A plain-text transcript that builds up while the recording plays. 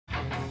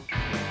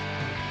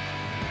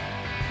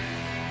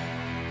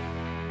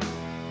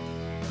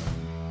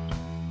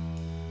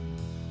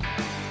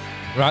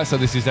Right, so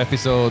this is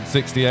episode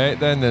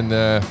 68 then,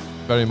 and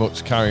very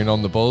much carrying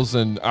on the buzz.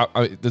 And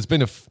there's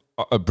been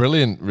a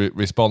brilliant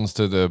response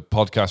to the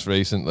podcast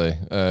recently.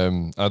 I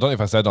don't know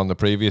if I said on the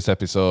previous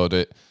episode,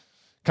 it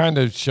kind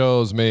of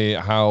shows me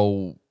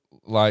how,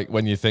 like,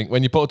 when you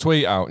put a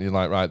tweet out and you're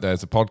like, right,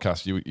 there's a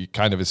podcast, you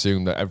kind of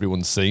assume that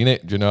everyone's seen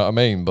it. Do you know what I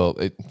mean? But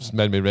it just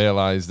made me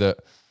realise that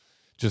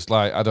just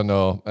like, I don't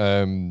know,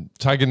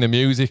 tagging the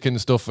music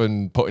and stuff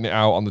and putting it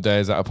out on the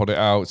days that I put it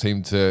out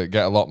seemed to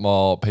get a lot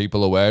more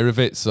people aware of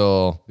it.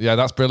 So yeah,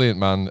 that's brilliant,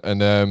 man.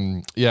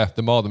 And yeah,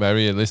 the more the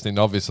merrier listening,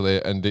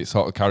 obviously, and it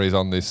sort of carries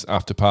on this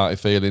after party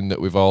feeling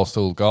that we've all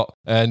still got.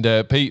 And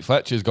Pete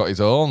Fletcher's got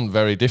his own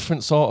very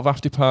different sort of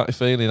after party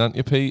feeling, hasn't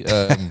you, Pete?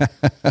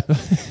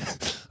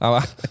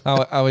 How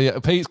are you?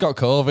 Pete's got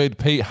COVID.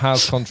 Pete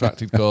has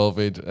contracted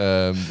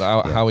COVID.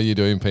 How are you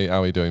doing, Pete?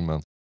 How are you doing,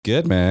 man?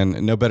 Good,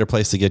 man. No better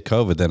place to get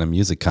COVID than a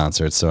music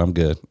concert, so I'm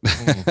good.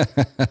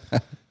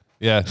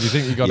 Yeah, do you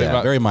think you got it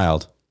right? Very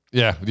mild.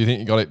 Yeah, do you think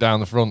you got it down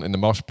the front in the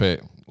mosh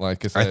pit?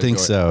 Like I think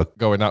so.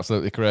 Going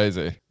absolutely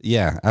crazy.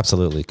 Yeah,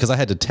 absolutely. Because I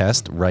had to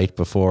test right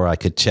before I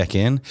could check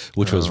in,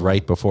 which was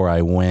right before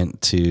I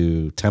went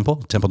to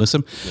Temple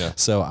Newsom. Yeah.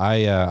 So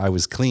I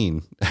was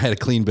clean. I had a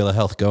clean bill of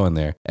health going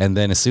there. And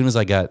then as soon as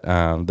I got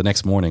the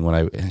next morning when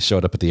I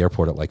showed up at the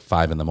airport at like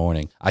 5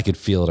 a.m, I could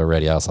feel it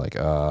already. I was like,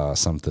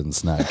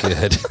 something's not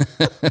good.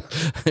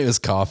 It was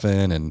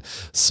coughing and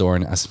sore.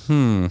 And I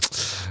said,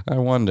 I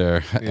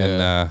wonder.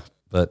 Yeah.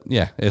 But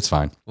yeah, it's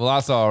fine. Well,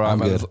 that's all right,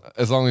 man. Good.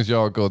 As long as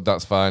you're good,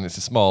 that's fine. It's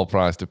a small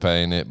price to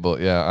pay in it, but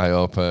yeah, I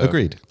hope.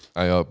 Agreed.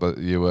 I hope that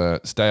you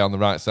stay on the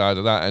right side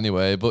of that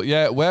anyway. But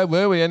yeah, where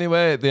were we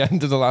anyway at the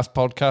end of the last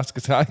podcast?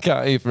 Because I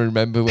can't even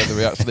remember whether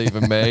we actually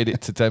even made it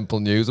to Temple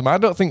Newsom. I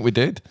don't think we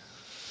did.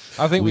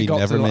 I think we got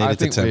never to, made I it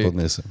think to Temple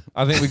Newsom.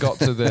 I think we got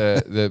to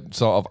the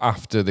sort of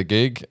after the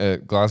gig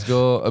at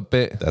Glasgow a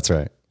bit. That's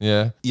right.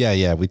 Yeah.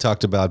 Yeah. We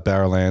talked about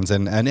Barrowlands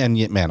and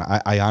yet, man,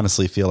 I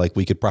honestly feel like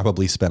we could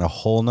probably spend a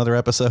whole nother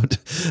episode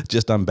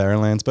just on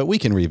Barrowlands, but we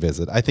can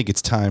revisit. I think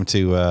it's time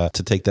to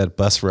take that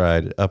bus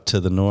ride up to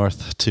the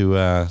north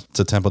to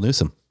Temple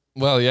Newsom.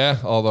 Well, yeah,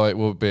 although it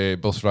would be a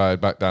bus ride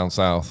back down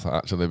south,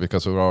 actually,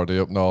 because we're already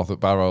up north at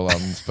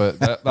Barrowlands. But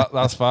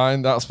that's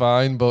fine, that's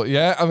fine. But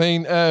yeah, I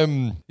mean,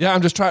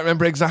 I'm just trying to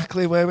remember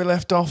exactly where we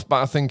left off,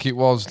 but I think it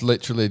was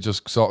literally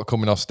just sort of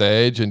coming off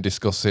stage and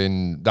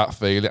discussing that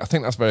feeling. I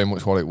think that's very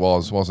much what it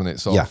was, wasn't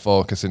it? Sort of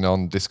focusing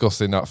on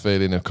discussing that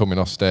feeling of coming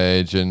off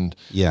stage and...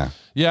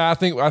 Yeah, I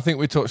think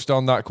we touched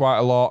on that quite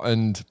a lot.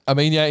 And I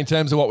mean, yeah, in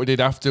terms of what we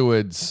did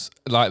afterwards,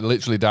 like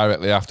literally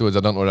directly afterwards, I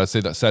don't know what I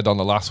said on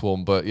the last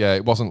one, but yeah,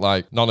 it wasn't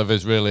like none of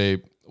us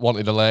really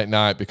wanted a late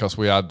night because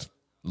we had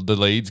the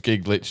Leeds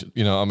gig,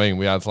 you know what I mean?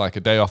 We had like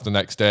a day off the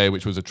next day,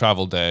 which was a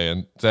travel day,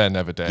 and they're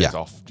never days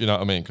off. Do you know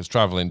what I mean? Because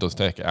traveling does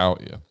take it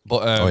out of you.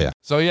 But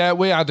so yeah,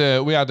 we had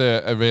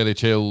a really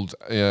chilled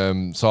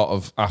sort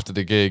of after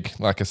the gig.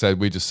 Like I said,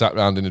 we just sat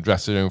around in the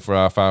dressing room for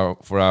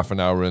half an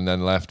hour and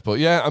then left. But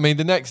yeah, I mean,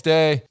 the next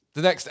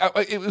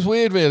it was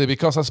weird really,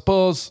 because I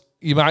suppose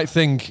you might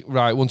think,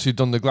 right, once you've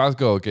done the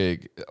Glasgow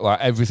gig, like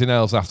everything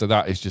else after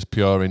that is just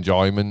pure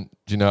enjoyment.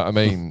 Do you know what I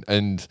mean?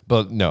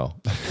 But no,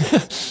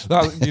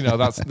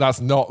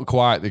 that's not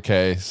quite the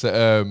case.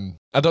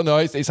 I don't know.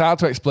 It's hard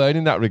to explain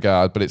in that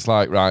regard, but it's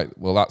like, right,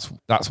 well,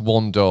 that's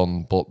one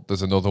done, but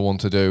there's another one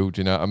to do.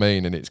 Do you know what I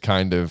mean? And it's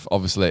kind of,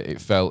 obviously,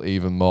 it felt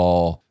even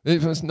more.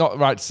 It's not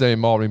right to say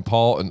more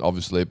important,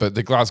 obviously, but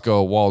the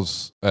Glasgow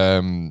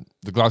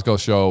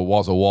show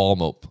was a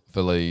warm up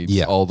for Leeds.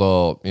 Yeah.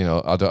 Although, you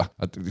know,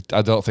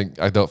 I don't think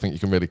you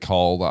can really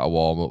call that a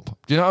warm up.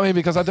 Do you know what I mean?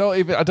 Because I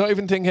don't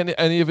even think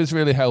any of us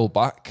really held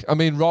back. I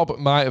mean, Rob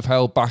might have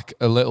held back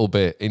a little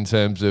bit in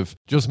terms of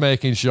just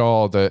making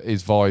sure that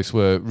his voice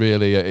were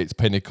really at its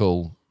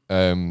pinnacle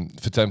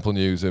for Temple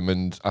Newsom,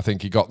 and I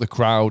think he got the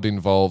crowd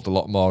involved a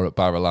lot more at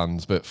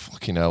Barrowlands. But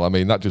fucking hell, I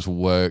mean, that just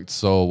worked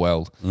so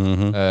well.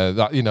 Mm-hmm.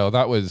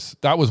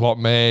 That was what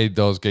made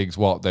those gigs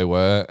what they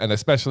were, and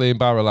especially in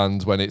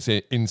Barrowlands when it's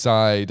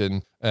inside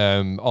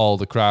and all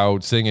the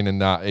crowd singing,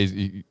 and that is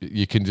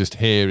you can just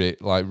hear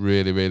it like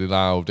really, really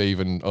loud,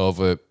 even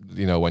over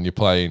when you're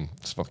playing.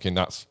 It's fucking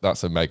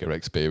that's a mega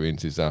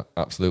experience. Is that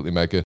absolutely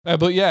mega?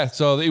 But yeah,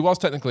 so it was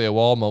technically a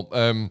warm up.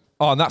 And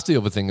that's the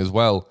other thing as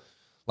well.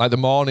 Like the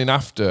morning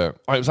after,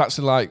 it was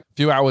actually like a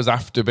few hours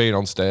after being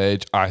on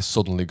stage, I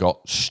suddenly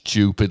got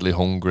stupidly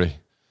hungry.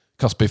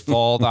 Because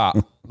before that,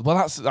 well,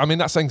 that's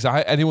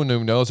anxiety. Anyone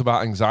who knows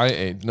about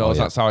anxiety knows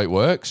that's how it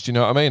works. Do you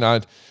know what I mean?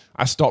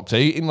 I stopped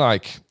eating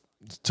like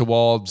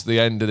towards the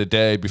end of the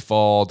day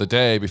before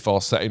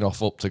setting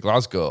off up to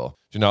Glasgow.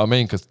 Do you know what I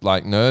mean? Because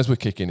like nerves were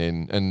kicking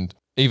in, and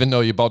even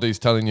though your body's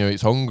telling you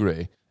it's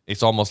hungry,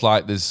 it's almost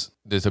like there's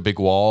a big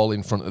wall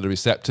in front of the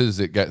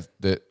receptors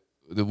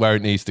where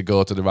it needs to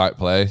go to the right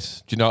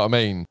place. Do you know what I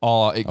mean?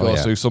 Or it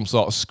goes through some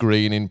sort of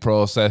screening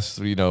process,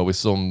 with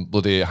some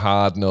bloody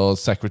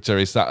hard-nosed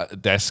secretary sat at the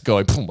desk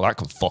going, well, that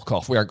could fuck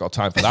off. We ain't got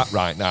time for that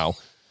right now.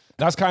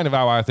 That's kind of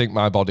how I think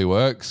my body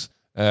works.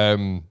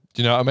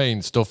 Do you know what I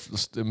mean?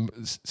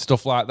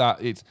 Stuff like that.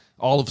 It's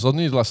all of a sudden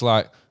you're just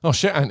like, oh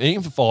shit, I haven't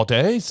eaten for 4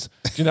 days.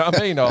 Do you know what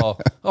I mean? Or,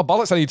 oh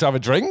bollocks, I need to have a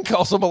drink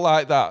or something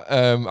like that.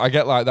 I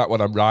get like that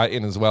when I'm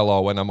writing as well,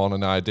 or when I'm on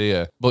an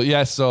idea. But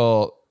yeah,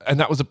 so, and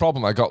that was the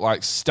problem. I got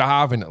like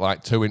starving at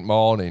like 2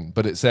 a.m,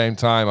 but at the same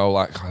time, I was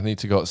like, I need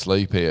to go to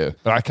sleep here.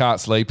 But I can't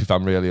sleep if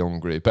I'm really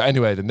hungry. But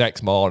anyway, the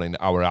next morning,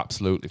 I were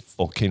absolutely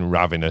fucking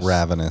ravenous.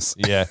 Ravenous.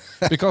 Yeah.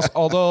 Because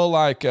although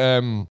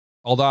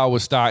I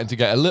was starting to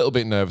get a little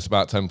bit nervous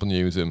about Temple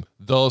Newsam,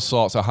 those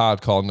sorts of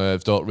hardcore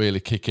nerves don't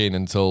really kick in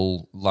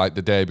until like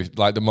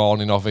the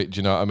morning of it. Do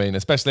you know what I mean?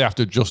 Especially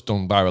after just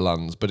done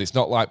Barrowlands. But it's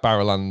not like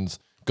Barrowlands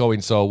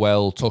going so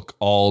well took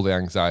all the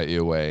anxiety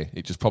away.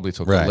 It just probably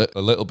took a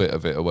little bit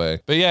of it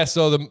away. But yeah,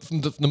 so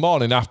the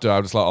morning after, I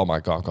was like, oh my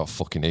God, I've got to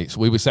fucking eat.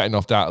 So we were setting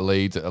off down to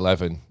Leeds at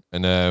 11.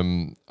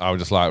 And I was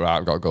just like, right,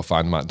 I've got to go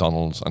find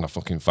McDonald's, and I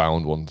fucking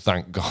found one.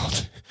 Thank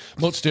God.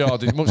 much to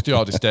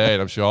your disdain,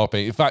 I'm sure,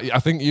 Pete. In fact, I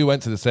think you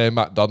went to the same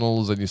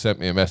McDonald's and you sent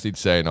me a message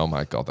saying, "Oh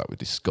my God, that was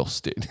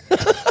disgusting."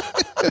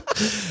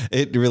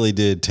 It really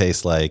did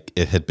taste like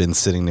it had been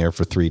sitting there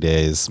for 3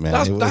 days,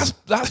 man.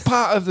 That's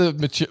part of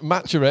the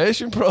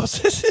maturation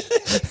process.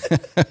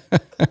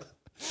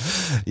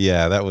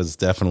 Yeah, that was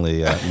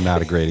definitely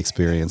not a great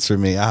experience for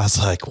me. I was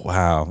like,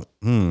 wow.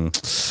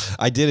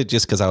 I did it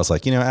just because I was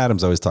like,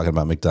 Adam's always talking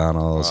about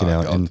McDonald's,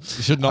 God. and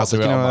you should not do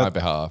it on my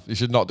behalf. You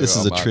should not do it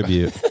on my behalf. This is a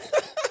tribute.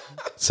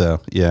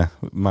 So yeah,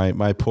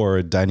 my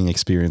poor dining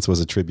experience was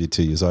a tribute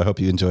to you. So I hope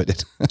you enjoyed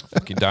it.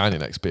 Fucking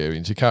dining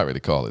experience. You can't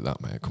really call it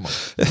that, mate. Come on.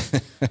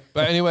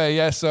 But anyway,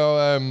 yeah.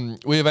 So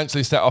we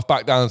eventually set off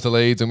back down to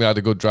Leeds, and we had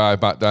a good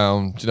drive back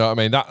down. Do you know what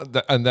I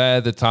mean? And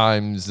they're the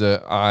times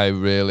that I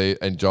really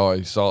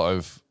enjoy. Sort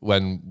of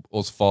when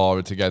us four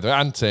are together,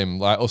 and Tim,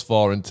 like us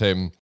four and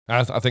Tim.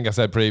 I think I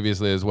said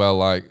previously as well,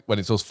 like when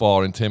it's us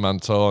four and Tim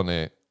and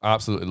Tony. I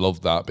absolutely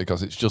love that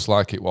because it's just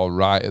like it was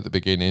right at the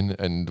beginning,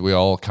 and we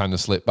all kind of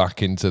slip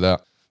back into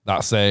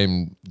that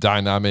same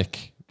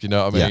dynamic. Do you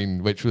know what I mean?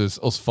 Yeah. Which was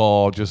us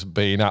four just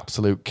being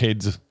absolute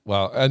kids.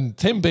 Well, and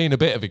Tim being a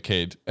bit of a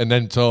kid, and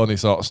then Tony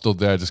sort of stood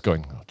there just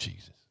going, "Oh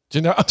Jesus." Do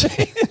you know what I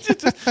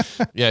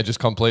mean? Yeah, just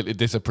completely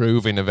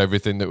disapproving of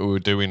everything that we were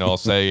doing or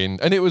saying.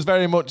 And it was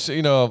very much,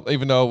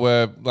 even though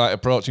we're like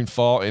approaching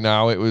 40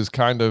 now, it was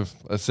kind of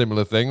a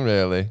similar thing,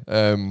 really.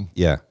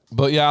 Yeah.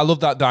 But yeah, I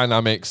love that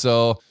dynamic.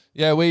 So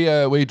yeah,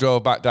 we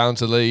drove back down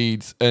to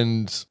Leeds,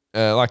 and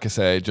like I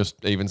say,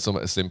 just even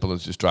something as simple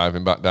as just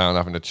driving back down,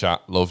 having a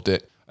chat, loved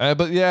it.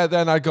 But yeah,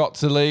 then I got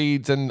to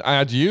Leeds and I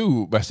had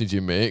you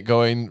messaging me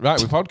going, right,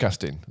 we're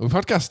podcasting.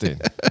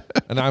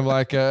 And I'm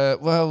like, yeah,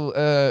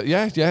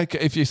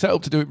 if you're set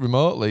up to do it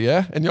remotely,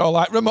 yeah? And you're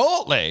like,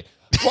 remotely?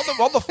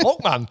 What the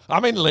fuck, man?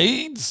 I'm in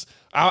Leeds.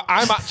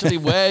 I'm actually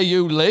where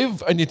you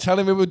live, and you're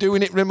telling me we're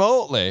doing it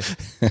remotely.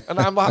 And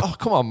I'm like, oh,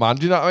 come on, man.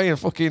 Do you know what I mean? I'm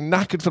fucking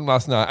knackered from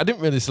last night. I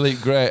didn't really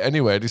sleep great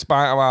anyway,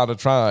 despite how hard I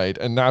tried.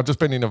 And now I've just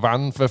been in a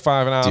van for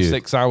 5.5,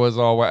 6 hours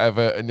or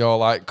whatever. And you're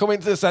like, come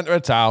into the centre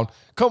of town.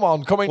 Come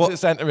on, come into the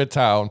centre of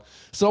town.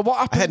 So what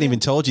happened? I hadn't even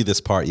told you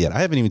this part yet.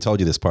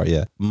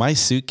 My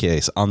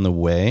suitcase on the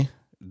way,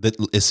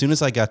 as soon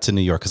as I got to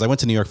New York, because I went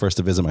to New York first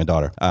to visit my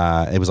daughter.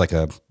 It was like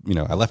I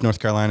left North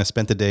Carolina,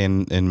 spent the day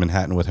in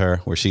Manhattan with her,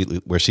 where she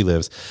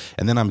lives,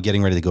 and then I'm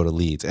getting ready to go to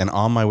Leeds. And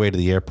on my way to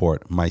the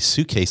airport, my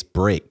suitcase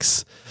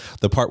breaks.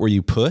 The part where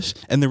you push,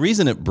 and the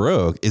reason it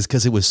broke is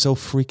because it was so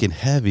freaking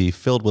heavy,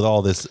 filled with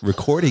all this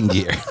recording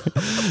gear.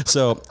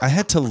 So I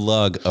had to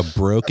lug a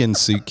broken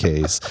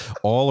suitcase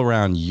all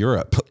around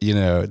Europe,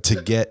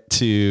 to get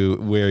to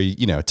where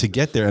to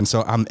get there. And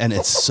so and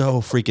it's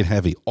so freaking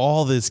heavy.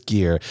 All this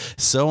gear.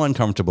 So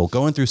uncomfortable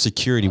going through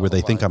security where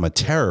they think I'm a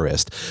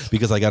terrorist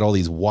because I got all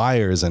these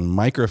wires and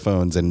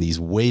microphones and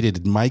these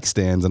weighted mic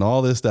stands and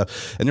all this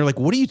stuff. And they're like,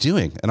 what are you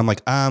doing? And I'm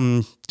like,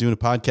 I'm doing a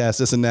podcast,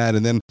 this and that.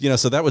 And then,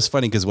 so that was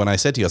funny because when I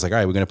said to you, I was like, all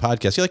right, we're going to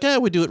podcast. You're like, yeah,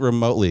 we do it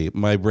remotely.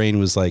 My brain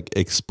was like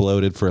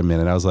exploded for a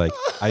minute. I was like,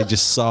 I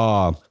just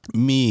saw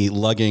me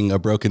lugging a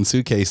broken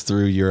suitcase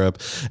through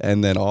Europe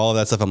and then all of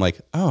that stuff. I'm like,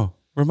 oh,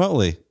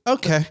 remotely.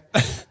 Okay.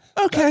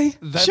 Okay,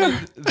 sure.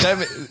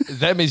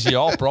 Them is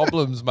your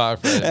problems, my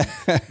friend.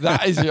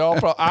 That is your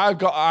problem. I've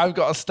got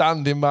to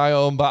stand in my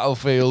own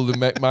battlefield and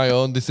make my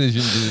own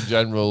decisions in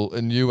general.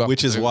 And you,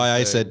 which is why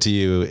I said to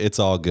you, it's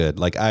all good.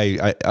 Like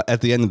I,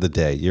 at the end of the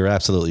day, you're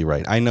absolutely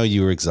right. I know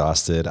you were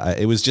exhausted.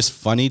 It was just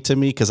funny to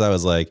me because I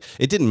was like,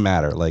 it didn't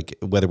matter, like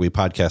whether we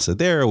podcasted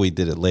there or we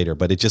did it later.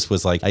 But it just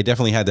was like, I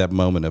definitely had that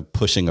moment of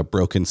pushing a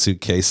broken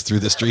suitcase through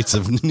the streets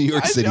of New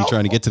York City,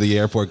 trying to get to the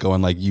airport,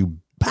 going like, you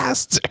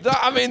bastard.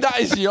 That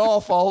is your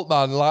fault,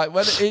 man. Like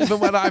even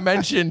when I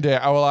mentioned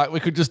it, I was like, we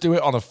could just do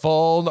it on a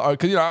phone, or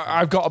because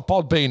I've got a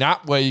Podbean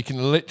app where you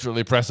can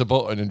literally press a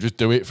button and just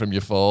do it from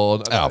your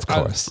phone. Oh, of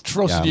course. I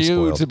trust you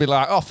spoiled. To be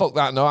like, oh fuck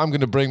that, no, I'm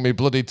going to bring me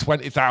bloody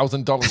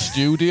 $20,000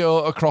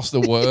 studio across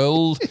the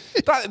world.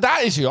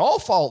 That is your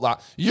fault.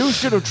 That you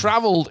should have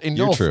travelled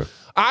enough. You're true.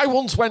 I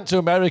once went to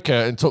America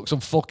and took some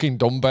fucking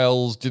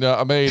dumbbells, do you know what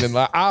I mean? And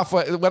like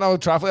halfway, when I was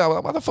traveling, I was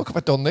like, why the fuck have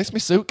I done this? My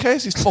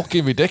suitcase is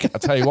fucking ridiculous. I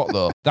tell you what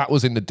though, that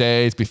was in the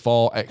days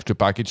before extra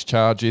baggage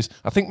charges.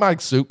 I think my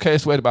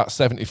suitcase weighed about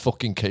 70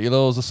 fucking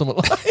kilos or something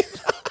like that.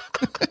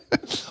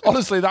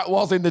 Honestly, that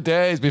was in the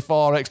days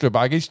before extra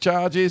baggage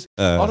charges.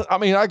 I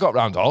mean, I got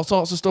around all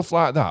sorts of stuff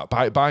like that.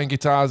 Buying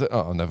guitars.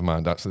 Oh, never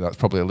mind, actually, that's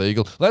probably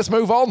illegal. Let's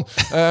move on.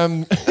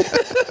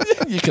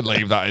 You can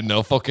leave that in,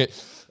 no, fuck it.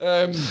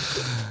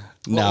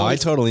 No, I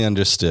totally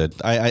understood.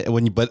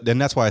 But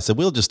that's why I said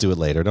we'll just do it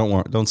later.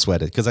 Don't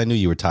sweat it, because I knew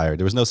you were tired.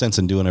 There was no sense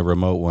in doing a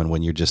remote one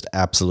when you're just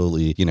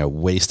absolutely,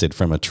 wasted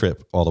from a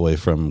trip all the way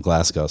from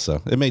Glasgow.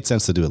 So it made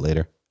sense to do it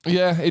later.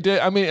 Yeah, it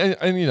did. I mean,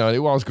 and it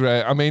was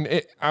great. I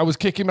mean, I was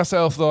kicking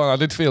myself though, and I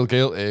did feel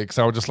guilty because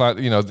I was just like,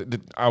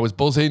 I was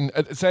buzzing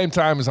at the same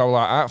time as I was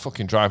like, I'm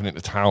fucking driving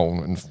into town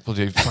and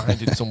bloody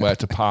finding somewhere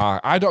to park.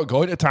 I don't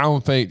go into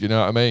town, Pete. Do you know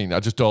what I mean? I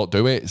just don't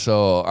do it.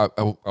 So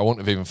I wouldn't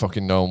have even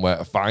fucking known where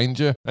to find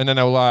you. And then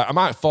I was like, I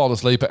might fall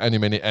asleep at any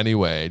minute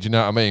anyway. Do you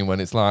know what I mean?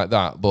 When it's like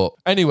that. But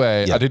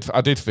anyway, yeah.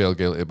 I did feel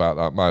guilty about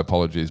that. My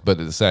apologies. But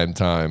at the same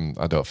time,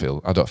 I don't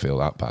feel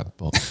that bad.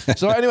 But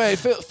so anyway,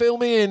 fill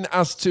me in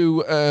as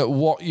to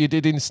what you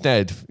did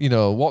instead.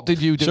 What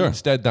did you do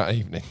instead that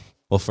evening?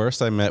 Well,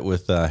 first I met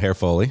with Hare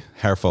Foley,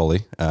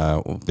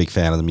 big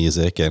fan of the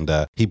music, and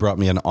he brought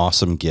me an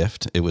awesome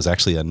gift. It was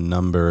actually a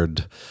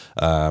numbered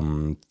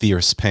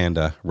Fierce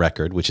Panda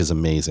record, which is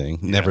amazing.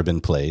 Yeah. Never been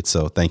played,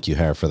 so thank you,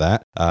 Hare, for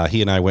that.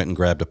 He and I went and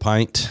grabbed a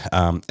pint,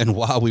 and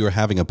while we were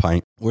having a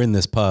pint, we're in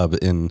this pub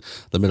in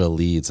the middle of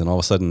Leeds, and all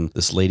of a sudden,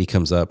 this lady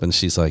comes up, and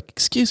she's like,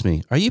 "Excuse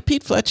me, are you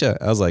Pete Fletcher?"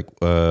 I was like,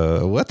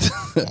 what?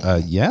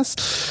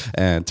 Yes.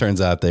 And it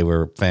turns out they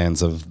were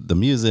fans of the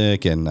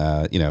music and,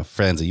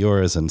 friends of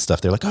yours and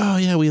stuff. They're like, "Oh,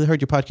 yeah, we heard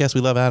your podcast.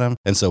 We love Adam."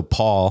 And so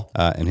Paul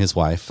and his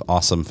wife,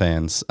 awesome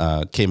fans,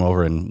 came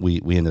over, and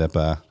we ended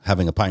up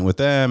having a pint with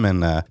them.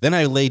 And then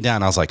I laid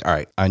down. I was like, all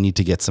right, I need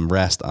to get some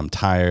rest. I'm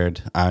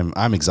tired.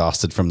 I'm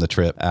exhausted from the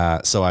trip.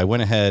 So I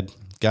went ahead,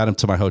 got him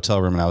to my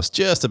hotel room, and I was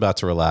just about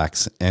to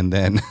relax. And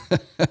then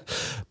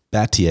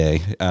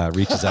Battier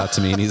reaches out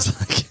to me, and he's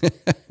like,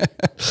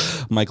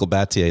 Michael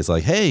Battier is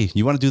like, "Hey,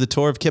 you want to do the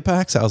tour of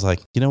Kippax?" I was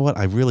like, you know what?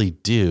 I really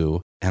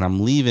do. And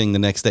I'm leaving the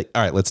next day.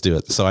 All right, let's do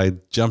it. So I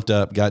jumped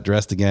up, got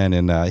dressed again,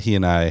 and he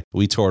and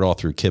we toured all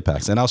through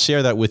Kippax. And I'll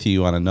share that with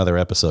you on another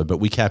episode, but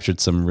we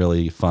captured some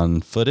really fun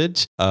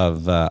footage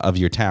of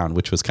your town,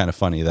 which was kind of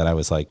funny that I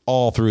was like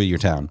all through your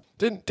town.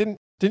 Didn't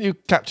you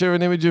capture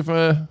an image of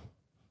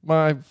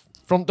my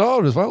front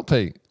door as well,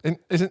 Pete?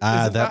 Isn't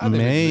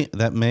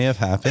that may have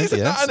happened. Isn't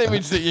yes. that an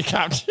image that you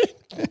captured?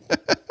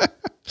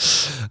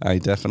 I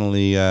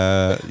definitely,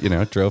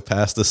 drove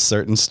past a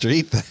certain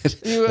street that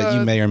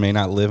you may or may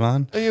not live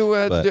on. Are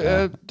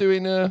you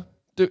doing a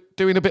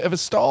bit of a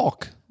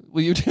stalk?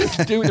 Were you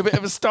doing a bit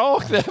of a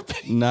stalk there,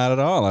 Pete? Not at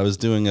all. I was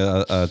doing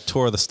a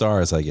tour of the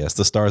stars, I guess.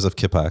 The stars of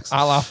Kippax.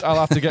 I'll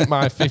have to get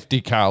my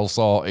 50 cal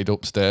sorted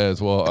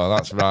upstairs. Water,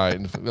 that's right.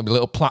 And a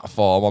little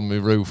platform on my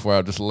roof where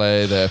I just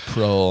lay there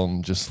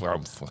prone, just where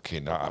I'm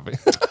fucking not having.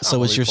 So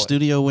was your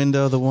studio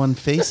window the one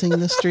facing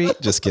the street?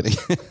 Just kidding.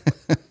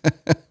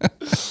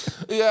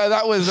 Yeah,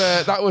 that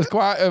was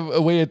quite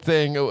a weird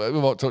thing. We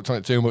won't touch on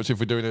it too much if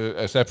we're doing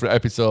a separate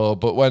episode.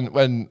 But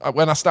when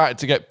I started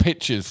to get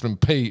pictures from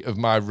Pete of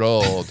my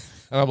road,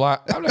 and I'm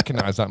like, I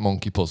recognise that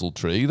monkey puzzle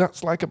tree.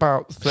 That's like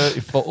about 30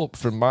 foot up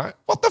from my.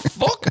 What the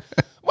fuck?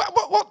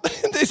 What?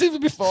 This is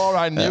before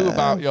I knew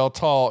about your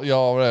tour,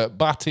 your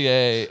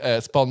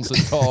Battier sponsored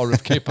tour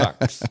of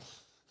Kippax.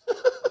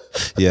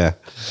 Yeah.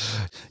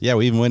 Yeah,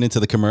 we even went into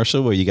the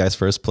commercial where you guys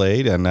first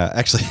played, and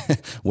actually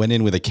went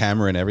in with a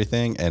camera and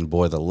everything, and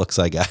boy, the looks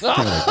I got.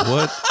 I'm like,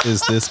 what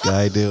is this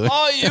guy doing?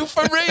 Are you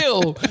for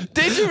real?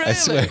 Did you really? I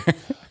swear.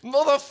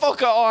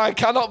 Motherfucker, I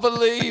cannot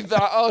believe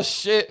that. Oh,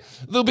 shit.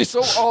 There'll be so...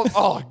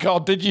 Oh,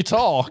 God, did you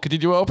talk?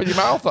 Did you open your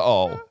mouth at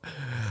all?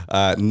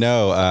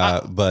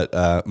 No,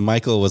 but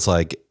Michael was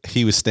like,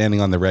 he was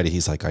standing on the ready.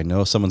 He's like, I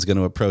know someone's going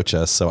to approach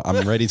us, so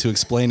I'm ready to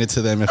explain it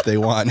to them if they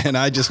want. And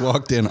I just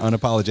walked in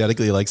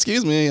unapologetically, like,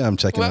 excuse me, I'm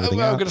checking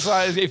everything out. I'm going to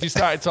say, if you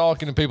started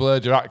talking and people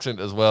heard your accent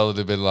as well, they'd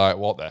have been like,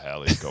 what the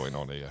hell is going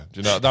on here? Do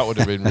you know, that would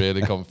have been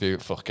really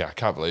confused. Fuck, I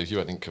can't believe you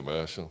went in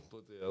commercial.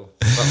 Bloody hell.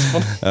 That's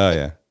funny. Oh,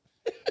 yeah.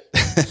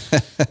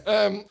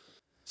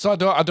 So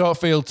I don't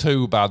feel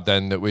too bad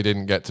then that we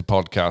didn't get to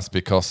podcast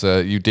because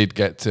you did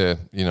get to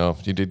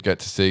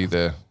see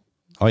the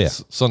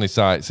sunny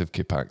sights of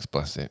Kippax,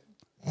 bless it.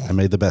 I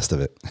made the best of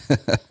it.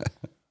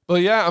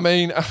 But yeah, I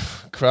mean,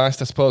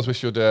 Christ, I suppose we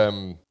should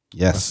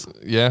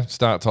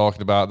start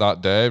talking about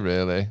that day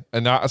really.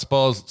 And that, I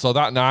suppose, so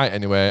that night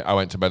anyway, I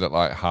went to bed at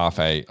like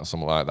 8:30 or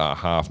something like that,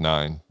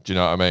 9:30. Do you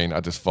know what I mean?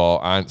 I just thought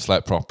I hadn't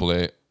slept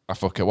properly.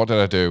 What did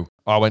I do?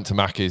 I went to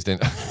Mackey's,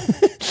 didn't I?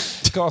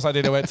 Of course I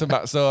did. I went to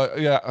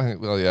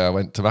I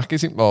went to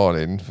Mackey's in the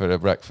morning for a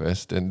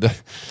breakfast, and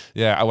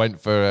I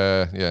went for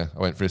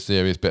a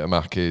serious bit of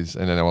Mackey's,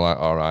 and then I was like,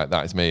 all right,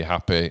 that is me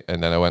happy.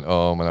 And then I went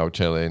home and I was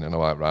chilling, and I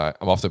was like, right,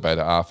 I'm off to bed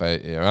at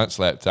 8:30. I hadn't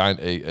slept, I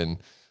hadn't eaten.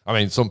 I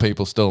mean, some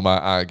people still might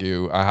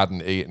argue I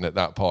hadn't eaten at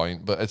that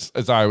point, but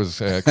as I was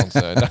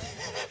concerned,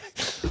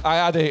 I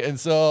had eaten.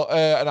 So,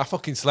 and I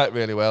fucking slept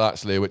really well,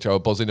 actually, which I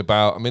was buzzing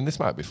about. I mean, this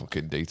might be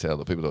fucking detail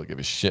that people don't give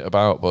a shit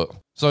about, but...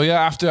 So,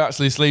 yeah, after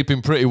actually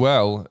sleeping pretty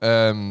well,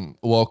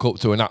 woke up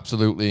to an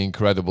absolutely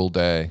incredible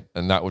day.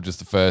 And that was just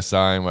the first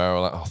sign where I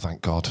was like, oh,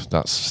 thank God,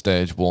 that's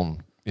stage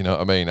one. You know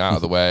what I mean? Out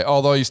of the way.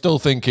 Although you're still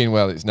thinking,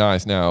 well, it's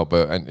nice now,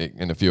 but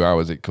in a few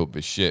hours it could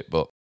be shit.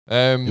 But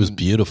it was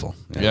beautiful.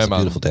 Yeah, it was a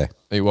beautiful day.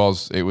 It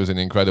was an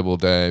incredible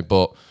day.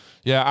 But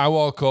yeah, I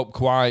woke up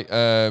quite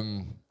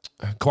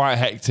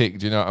hectic,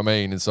 do you know what I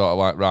mean? And sort of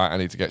like, right, I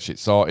need to get shit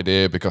sorted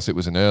here because it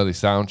was an early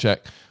sound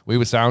check. We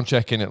were sound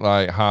checking at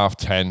like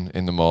 10:30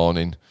 in the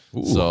morning.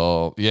 Ooh.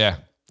 So yeah.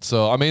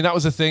 So, I mean, that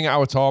was the thing.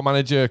 Our tour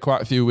manager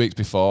quite a few weeks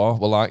before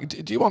were like,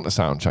 do you want a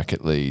sound check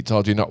at Leeds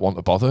or do you not want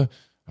to bother?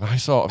 And I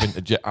sort of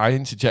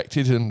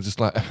interjected and just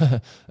like,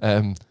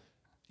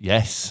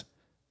 yes,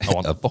 I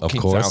want the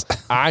fucking sound.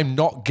 I'm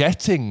not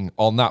getting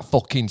on that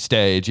fucking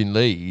stage in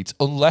Leeds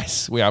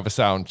unless we have a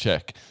sound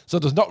check. So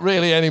there's not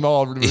really any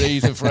more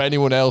reason for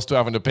anyone else to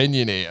have an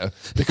opinion here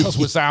because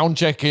we're sound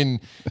checking.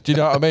 Do you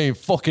know what I mean?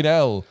 Fucking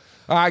hell.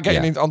 I ain't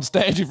getting on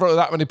stage in front of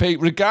that many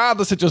people,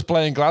 regardless of just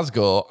playing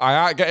Glasgow.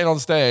 I ain't getting on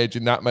stage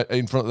in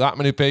front of that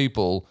many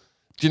people.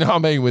 Do you know what I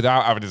mean?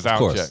 Without having a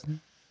sound check.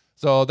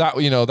 So that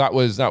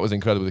was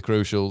incredibly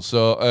crucial.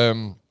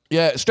 So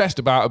stressed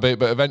about a bit,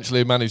 but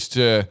eventually managed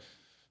to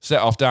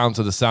set off down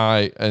to the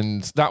site,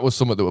 and that was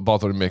something that was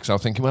bothering me because I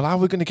was thinking, well, how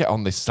are we going to get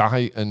on this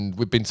site? And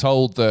we've been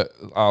told that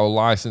our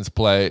license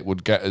plate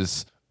would get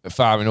us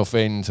far enough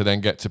in to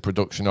then get to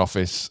production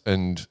office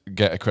and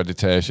get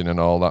accreditation and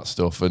all that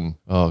stuff. And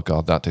oh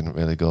god, that didn't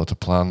really go to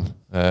plan.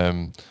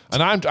 And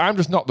I'm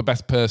just not the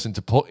best person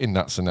to put in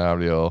that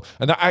scenario.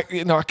 And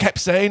I kept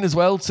saying as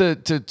well to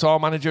tour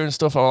manager and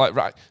stuff, I was like,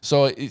 right,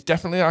 so it's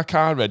definitely our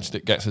car reg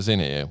that gets us in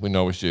here with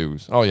no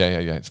issues. Oh yeah,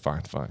 it's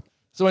fine.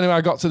 So anyway,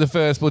 I got to the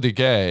first bloody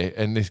gate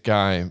and this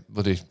guy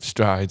bloody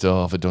strides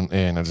over, doesn't he?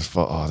 And I just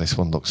thought, oh, this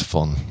one looks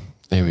fun.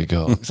 Here we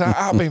go. So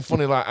I've been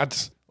funny,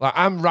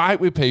 I'm right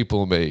with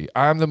people, me.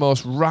 I'm the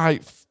most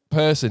right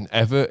person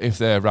ever if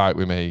they're right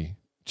with me.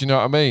 Do you know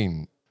what I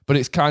mean? But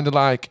it's kind of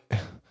like,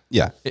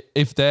 yeah.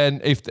 If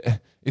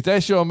they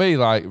show me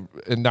like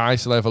a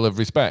nice level of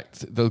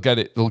respect, they'll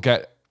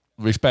get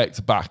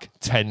respect back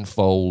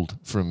tenfold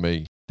from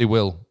me. They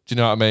will. Do you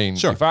know what I mean?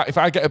 Sure. If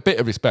I get a bit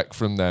of respect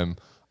from them,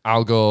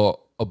 I'll go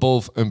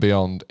above and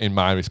beyond in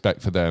my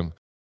respect for them.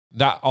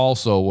 That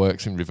also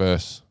works in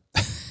reverse.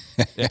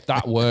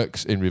 That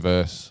works in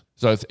reverse.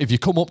 So if you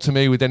come up to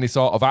me with any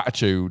sort of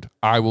attitude,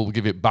 I will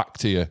give it back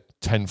to you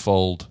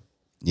tenfold.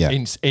 Yeah.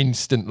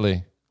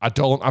 Instantly. I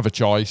don't have a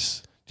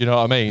choice. Do you know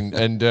what I mean?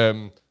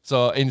 And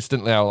so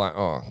instantly I was like,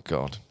 oh,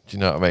 God. Do you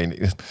know what I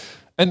mean?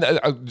 And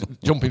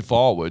jumping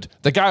forward,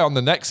 the guy on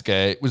the next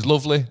gate was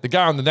lovely. The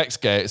guy on the next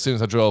gate, as soon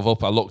as I drove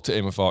up, I looked at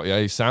him and thought, yeah,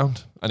 he's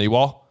sound. And he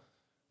was.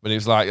 But he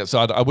was like, so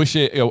I wish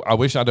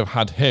I'd have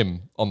had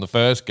him on the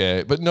first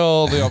gate. But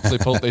no, they obviously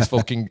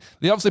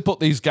put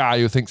this guy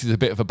who thinks he's a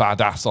bit of a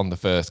badass on the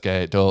first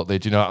gate, don't they?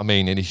 Do you know what I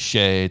mean? In his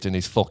shades and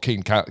his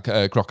fucking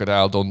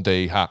Crocodile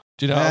Dundee hat.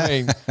 Do you know what I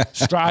mean?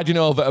 Striding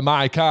over to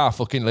my car,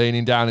 fucking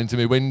leaning down into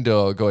my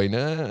window, going,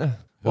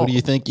 who do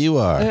you think you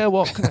are? Yeah,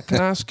 what can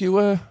I ask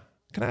you?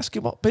 Can I ask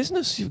you what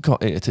business you've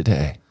got here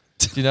today?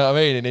 Do you know what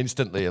I mean? And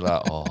instantly you're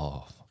like,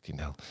 oh, fucking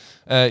hell.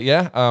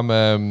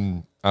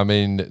 I'm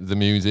in The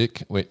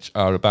Music, which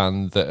are a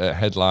band that are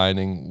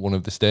headlining one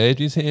of the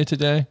stages here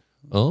today.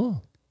 Oh,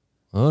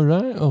 all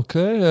right,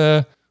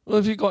 okay. Well,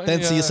 have you got any...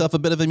 Fancy yourself a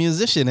bit of a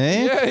musician,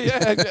 eh?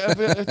 Yeah.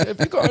 Have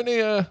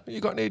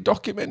you got any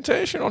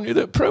documentation on you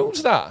that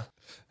proves that?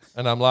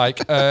 And I'm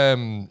like,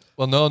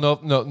 well,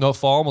 no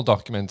formal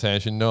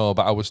documentation, no.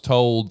 But I was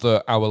told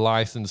that our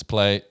license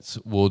plates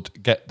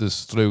would get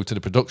us through to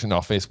the production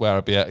office where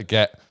I'd be able to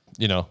get,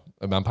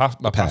 my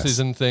passes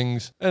and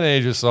things. And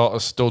he just sort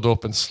of stood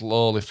up and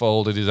slowly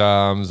folded his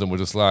arms and was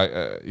just like,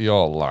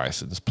 your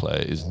license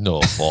plate is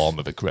no form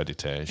of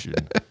accreditation.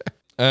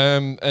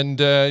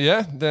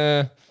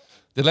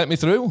 They let me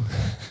through.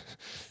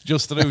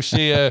 Just through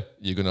sheer,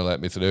 you're going to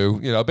let me through.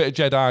 A bit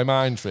of Jedi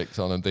mind tricks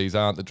on them. These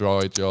aren't the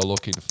droids you're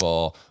looking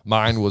for.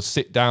 Mine was,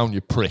 sit down,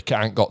 you prick.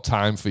 I ain't got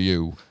time for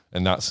you.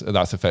 And that's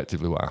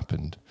effectively what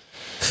happened.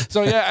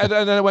 So, yeah, and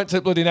then I went to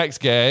the bloody next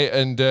gate,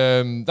 and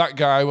that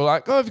guy was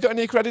like, oh, have you got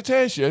any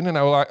accreditation? And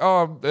I was like,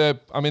 oh,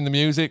 I'm in The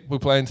Music, we're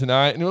playing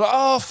tonight. And he was like,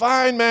 oh,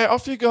 fine, mate,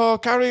 off you go,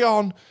 carry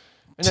on.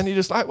 And then he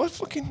just like, well,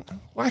 fucking,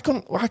 why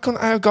couldn't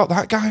I have got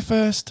that guy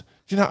first?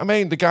 Do you know what I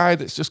mean? The guy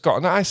that's just got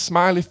a nice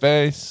smiley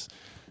face,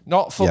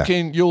 not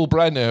fucking Yul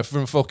Brynner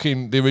from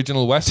fucking the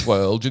original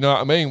Westworld. Do you know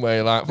what I mean? Where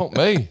you're like, fuck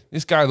me,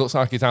 this guy looks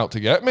like he's out to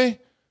get me.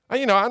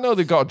 And, I know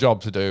they've got a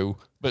job to do,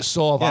 but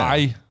so have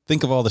I.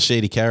 Think of all the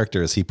shady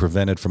characters he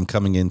prevented from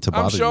coming in to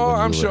bother you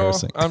when you were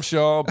rehearsing. I'm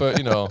sure, but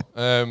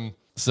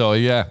so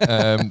yeah,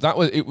 that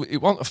was it.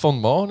 It wasn't a fun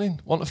morning.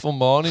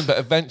 But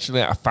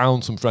eventually I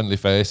found some friendly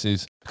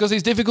faces because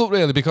it's difficult,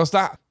 really, because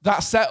that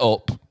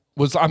setup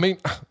was. I mean,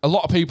 a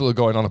lot of people are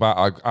going on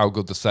about how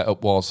good the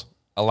setup was,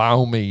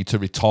 allow me to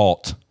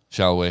retort,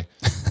 shall we?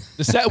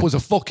 The setup was a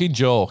fucking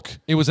joke.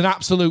 It was an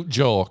absolute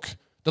joke.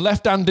 The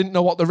left hand didn't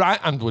know what the right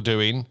hand were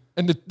doing,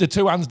 and the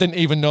two hands didn't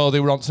even know they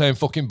were on the same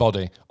fucking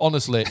body.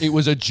 Honestly, it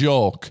was a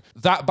joke.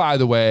 That, by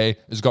the way,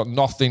 has got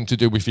nothing to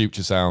do with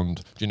Future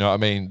Sound. Do you know what I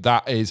mean?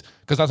 That is,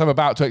 because as I'm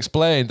about to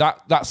explain,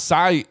 that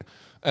site,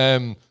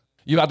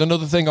 you had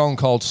another thing on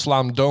called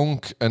Slam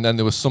Dunk, and then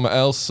there was something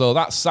else. So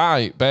that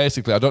site,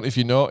 basically, I don't know if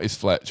you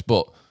noticed, Fletch,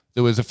 but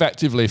there was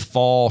effectively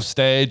 4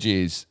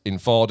 stages in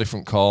 4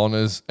 different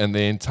corners, and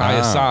the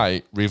entire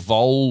site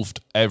revolved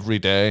every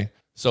day.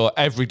 So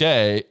every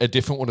day, a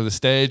different one of the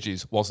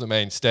stages was the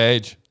main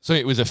stage. So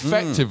it was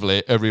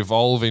effectively a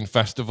revolving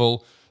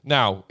festival.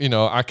 Now,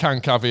 I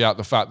can caveat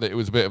the fact that it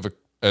was a bit of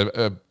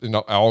a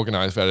not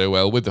organised very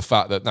well, with the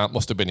fact that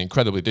must have been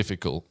incredibly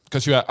difficult,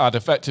 because you had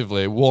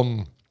effectively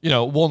one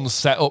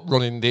setup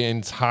running the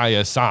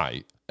entire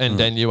site, and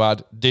then you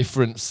had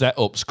different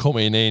setups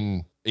coming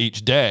in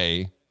each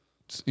day,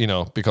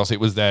 because it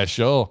was their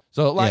show.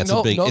 So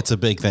it's a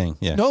big thing.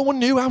 Yeah. No one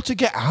knew how to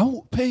get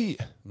out,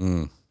 Pete.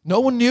 No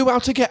one knew how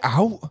to get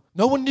out.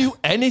 No one knew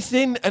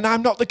anything, and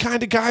I'm not the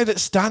kind of guy that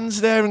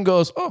stands there and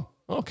goes, "Oh,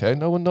 okay,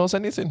 no one knows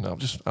anything.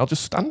 I'll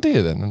just stand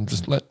here then and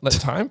just let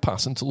time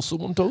pass until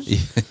someone does."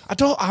 I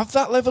don't have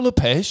that level of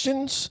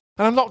patience,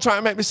 and I'm not trying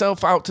to make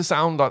myself out to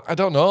sound like I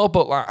don't know,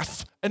 but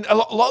and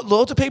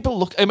loads of people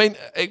look. I mean,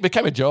 it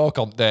became a joke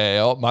on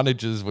there. All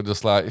managers were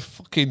just like,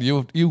 "Fucking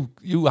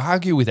you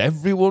argue with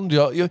everyone."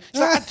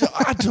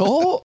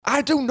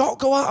 I do not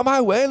go out of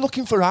my way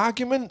looking for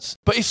arguments.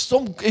 But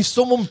if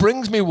someone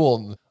brings me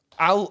one,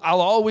 I'll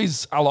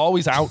always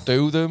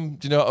outdo them.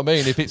 Do you know what I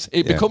mean? If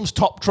it becomes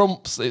top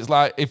trumps, it's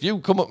like, if you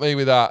come at me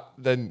with that,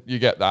 then you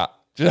get that.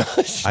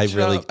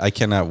 I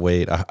cannot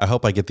wait. I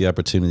hope I get the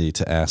opportunity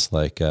to ask,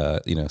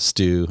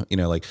 Stu,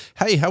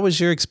 hey, how was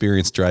your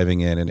experience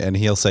driving in? And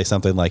he'll say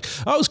something like,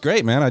 "Oh, it was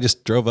great, man. I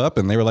just drove up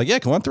and they were like, yeah,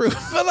 come on through."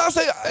 Well, that's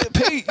it.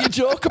 Pete, you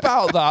joke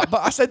about that.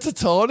 But I said to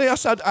Tony,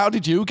 how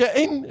did you get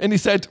in? And he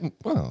said,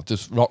 "Well,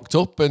 just rocked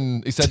up."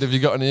 And he said, "Have you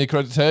got any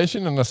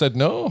accreditation?" And I said,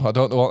 "No, I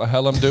don't know what the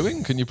hell I'm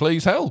doing. Can you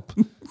please help?"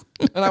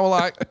 And I was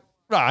like,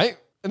 "Right."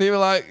 And he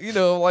was like, you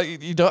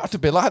don't have to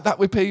be like that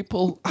with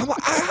people. I'm like,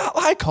 I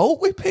like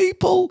cope with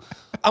people.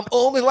 I'm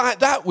only like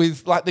that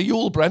with the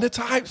Yul Brynner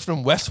types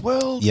from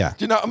Westworld. Yeah.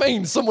 Do you know what I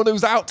mean? Someone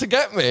who's out to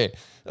get me.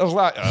 I was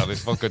like, oh,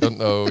 this fucker doesn't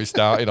know he's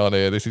starting on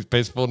here. This is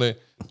piss funny.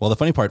 Well, the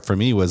funny part for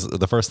me was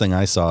the first thing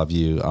I saw of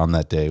you on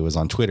that day was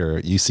on Twitter.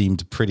 You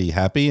seemed pretty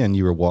happy and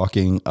you were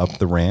walking up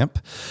the ramp.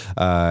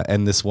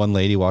 And this one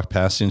lady walked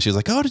past you and she was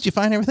like, "Oh, did you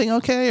find everything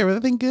okay?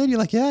 Everything good?" You're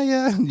like,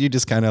 yeah. And you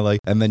just kind of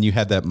and then you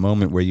had that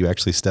moment where you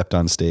actually stepped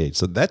on stage.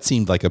 So that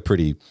seemed like a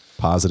pretty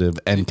positive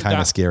and kind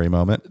of scary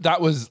moment.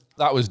 That was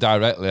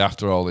directly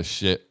after all this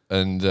shit.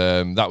 And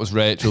that was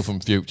Rachel from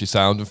Future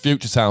Sound. And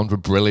Future Sound were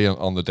brilliant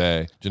on the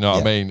day. Do you know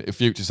what I mean?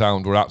 Future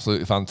Sound were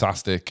absolutely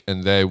fantastic.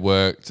 And they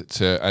worked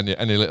to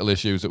any little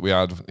issues that we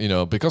had,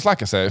 because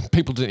like I said,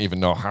 people didn't even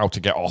know how to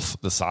get off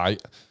the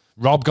site.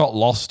 Rob got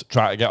lost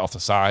trying to get off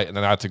the site, and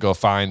then I had to go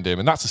find him.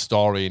 And that's a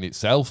story in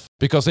itself,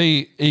 because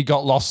he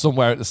got lost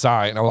somewhere at the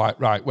site. And I was like,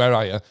 "Right, where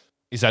are you?"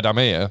 He said, "I'm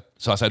here."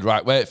 So I said,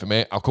 "Right, wait for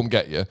me. I'll come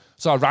get you."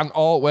 So I ran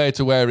all the way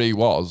to where he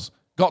was,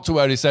 got to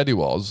where he said he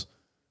was,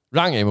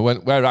 rang him and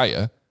went, "Where are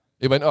you?"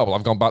 He went, "Oh, well,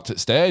 I've gone back to the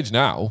stage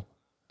now."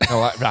 And I'm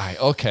like, "Right,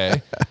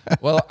 okay.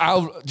 Well,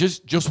 I'll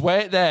just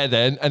wait there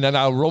then, and then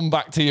I'll run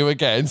back to you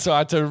again." So I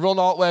had to run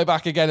all the way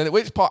back again. And at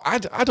which point,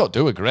 I don't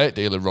do a great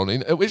deal of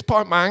running. At which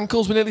point, my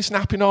ankles were nearly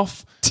snapping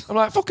off. I'm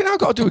like, "Fucking hell, I've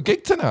got to do a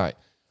gig tonight."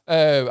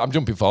 I'm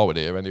jumping forward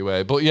here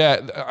anyway. But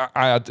yeah,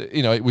 I had,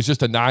 it was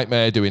just a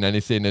nightmare doing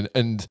anything.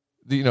 And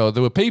there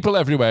were people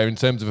everywhere in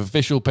terms of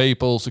official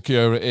people,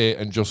 security,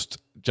 and just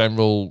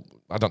general,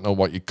 I don't know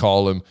what you'd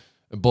call them,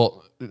 but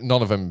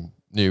none of them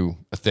knew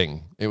a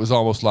thing. It was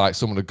almost like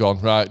someone had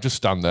gone, "Right, just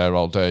stand there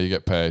all day, you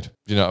get paid." Do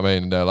you know what I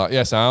mean? And they're like,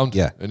 "Yeah, sound."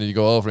 Yeah. And then you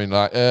go over and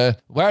like,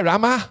 "Where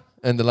am I?"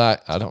 And they're like,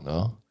 "I don't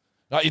know."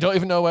 Like, you don't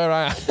even know where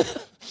I am.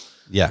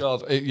 Yeah.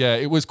 God,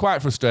 it was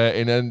quite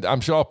frustrating, and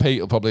I'm sure Pete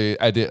will probably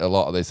edit a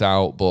lot of this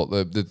out, but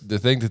the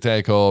thing to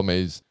take home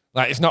is,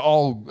 it's not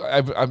all,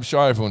 I'm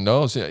sure everyone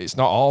knows, it's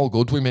not all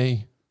good with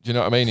me. Do you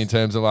know what I mean? In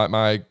terms of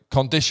my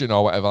condition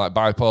or whatever, like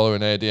bipolar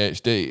and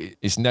ADHD,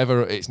 it's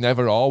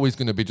never always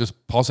going to be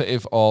just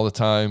positive all the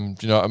time.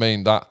 Do you know what I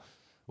mean? That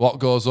what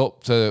goes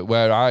up to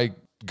where I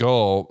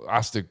go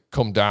has to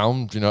come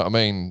down. Do you know what I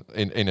mean?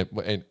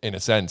 In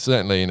a sense,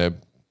 certainly in a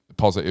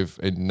positive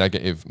and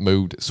negative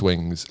mood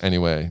swings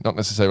anyway, not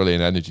necessarily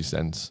in energy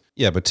sense.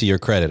 Yeah, but to your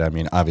credit, I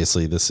mean,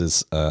 obviously this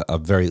is a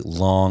very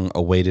long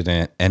awaited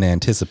and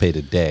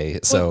anticipated day.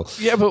 So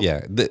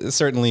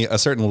certainly a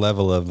certain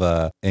level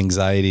of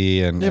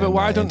anxiety and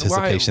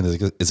anticipation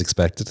is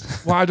expected.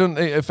 Why don't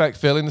it affect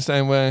Phil in the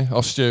same way,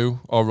 or Stu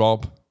or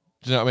Rob?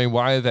 Do you know what I mean?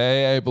 Why are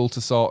they able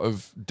to sort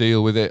of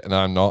deal with it and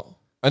I'm not?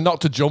 And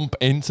not to jump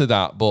into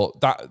that,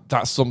 but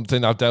that's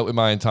something I've dealt with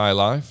my entire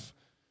life.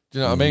 Do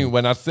you know what I mean?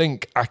 When I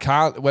think I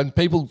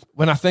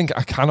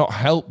cannot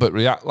help but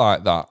react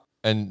like that,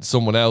 and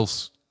someone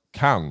else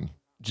can,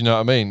 Do you know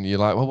what I mean? You're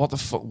like, well, what the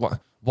fuck?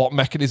 What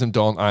mechanism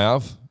don't I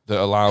have that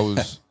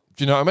allows?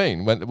 Do you know what I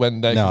mean?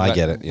 When they No, can, I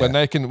get it.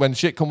 Yeah. When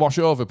shit can wash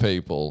over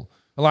people.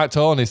 And like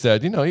Tony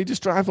said, you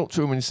just drive up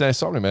to him and you say,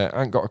 sorry, mate,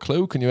 I ain't got a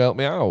clue. Can you help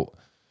me out?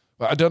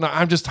 But I don't know.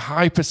 I'm just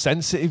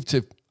hypersensitive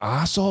to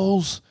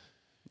arseholes.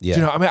 Yeah. Do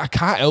you know what I mean? I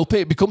can't help it.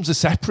 It becomes a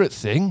separate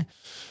thing.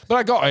 But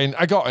I got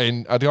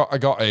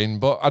in.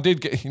 But I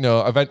did get,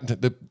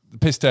 the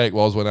piss take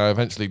was when I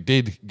eventually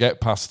did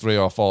get past 3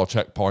 or 4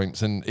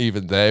 checkpoints, and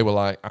even they were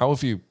like, how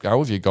have you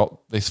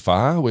got this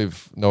far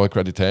with no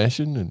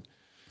accreditation? And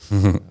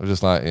I was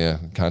just like, yeah,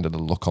 kind of the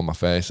look on my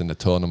face and the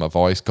tone of my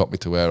voice got me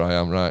to where I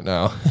am right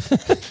now.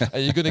 Are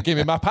you going to give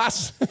me my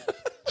pass?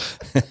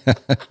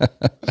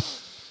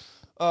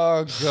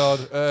 Oh,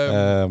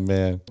 God.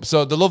 Man.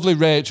 So the lovely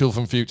Rachel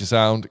from Future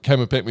Sound came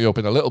and picked me up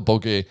in a little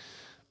buggy,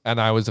 and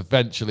I was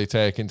eventually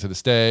taken to the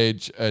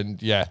stage. And,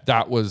 yeah,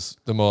 that was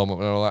the moment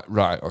when I was like,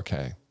 right,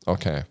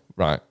 okay,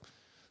 right.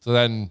 So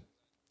then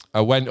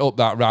I went up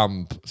that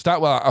ramp.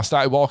 I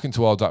started walking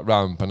towards that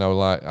ramp, and I was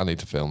like, I need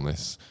to film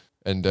this.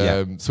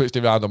 And switched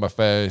it around on my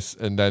face,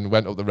 and then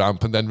went up the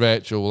ramp. And then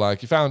Rachel was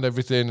like, you found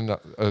everything? And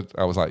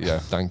I was like, yeah,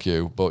 thank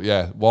you. But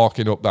yeah,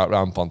 walking up that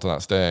ramp onto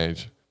that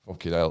stage,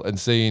 fucking hell, and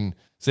seeing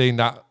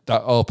that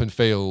open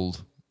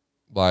field,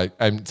 like,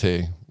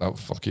 empty, that was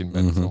fucking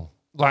mental.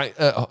 Like,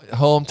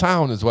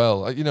 hometown as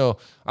well.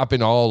 I've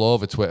been all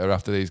over Twitter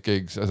after these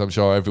gigs, as I'm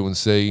sure everyone's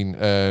seen,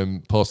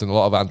 posting a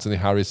lot of Anthony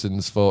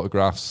Harrison's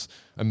photographs.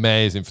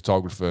 Amazing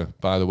photographer,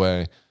 by the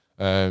way.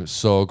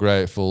 So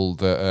grateful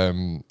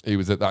that he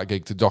was at that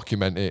gig to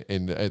document it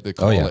in the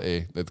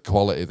quality, the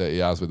quality that he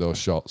has with those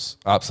shots.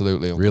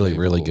 Absolutely, really,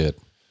 really good.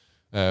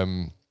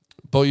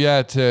 But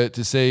yeah,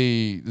 to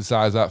see the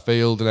size of that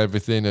field and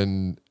everything,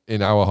 and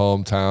in our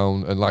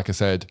hometown, and like I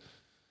said,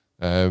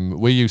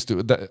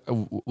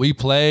 we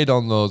played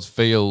on those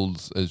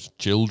fields as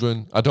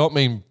children. I don't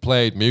mean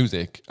played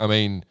music. I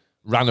mean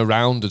ran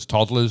around as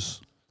toddlers.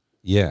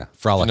 Yeah,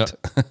 frolicked.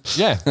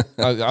 Yeah,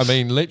 I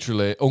mean,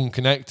 literally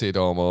unconnected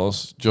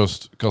almost,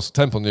 just because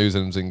Temple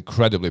Newsom's an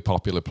incredibly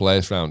popular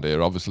place around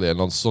here, obviously, and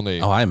on sunny.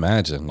 Oh, I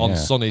imagine. On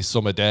sunny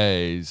summer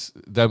days,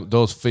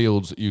 those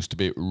fields used to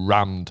be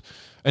rammed,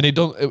 and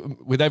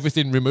with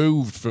everything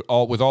removed,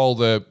 with all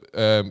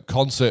the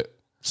concert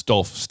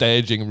stuff,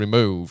 staging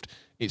removed.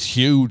 It's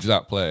huge,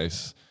 that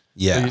place.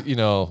 Yeah.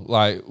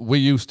 Like we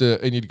used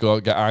to, and you'd go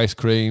get ice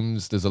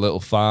creams. There's a little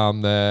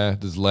farm there.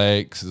 There's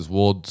lakes. There's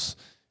woods.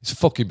 It's a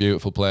fucking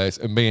beautiful place.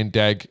 And me and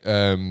Deg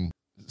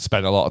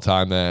spent a lot of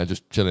time there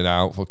just chilling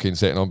out, fucking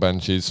sitting on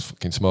benches,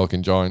 fucking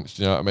smoking joints,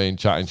 do you know what I mean?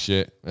 Chatting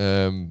shit.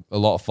 A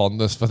lot of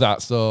fondness for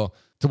that. So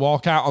to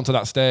walk out onto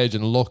that stage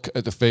and look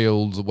at the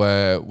fields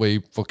where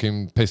we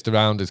fucking pissed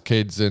around as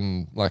kids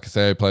and, like I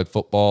say, played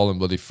football and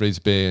bloody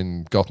frisbee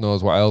and God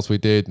knows what else we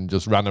did and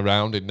just ran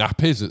around in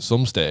nappies at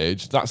some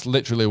stage. That's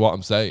literally what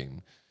I'm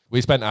saying. We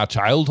spent our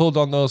childhood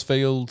on those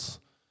fields.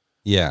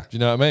 Yeah. Do you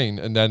know what I mean?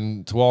 And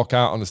then to walk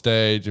out on the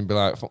stage and be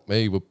like, fuck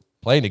me, we're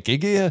playing a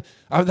gig here.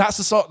 That's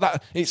the sort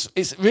that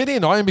it's really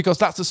annoying because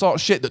that's the sort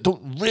of shit that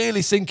don't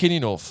really sink in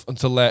enough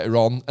until later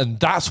on. And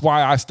that's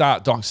why I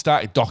started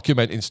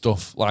documenting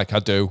stuff like I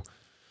do.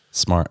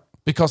 Smart.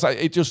 Because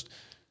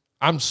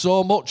I'm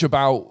so much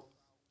about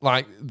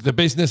like the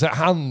business at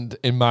hand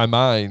in my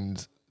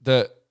mind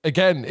that,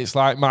 again, it's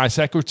like my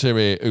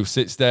secretary who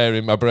sits there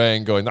in my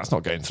brain going, that's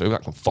not getting through,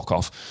 that can fuck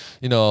off.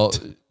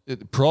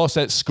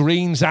 Process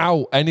screens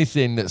out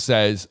anything that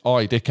says,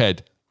 oi, dickhead,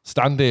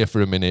 stand here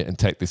for a minute and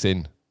take this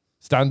in.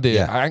 Stand here.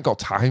 Yeah. I ain't got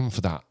time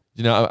for that.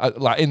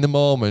 Like in the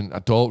moment, I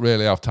don't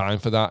really have time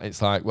for that.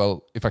 It's like,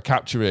 well, if I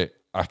capture it,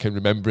 I can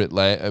remember it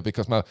later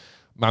because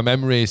my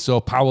memory is so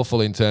powerful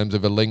in terms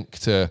of a link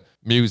to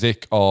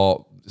music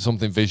or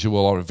something visual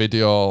or a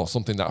video or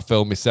something that I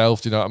filmed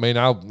myself. Do you know what I mean?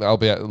 I'll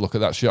be able to look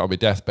at that shit on my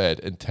deathbed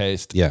and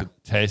taste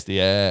the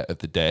air of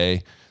the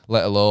day,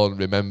 let alone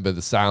remember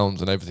the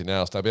sounds and everything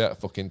else. I'll be able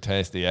to fucking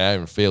taste the air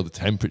and feel the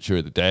temperature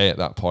of the day at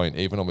that point,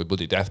 even on my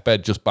bloody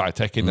deathbed, just by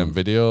taking them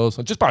videos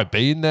and just by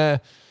being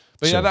there.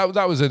 But sure. Yeah,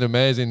 that was an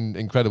amazing,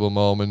 incredible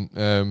moment.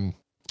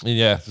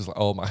 Yeah, just like,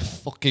 oh my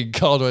fucking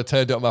God, I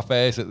turned it on my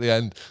face at the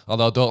end.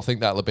 Although I don't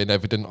think that'll have been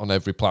evident on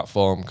every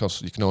platform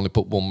because you can only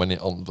put 1 minute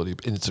on bloody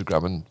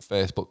Instagram and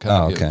Facebook,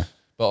 can't you?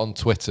 But on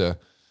Twitter,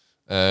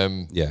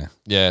 yeah,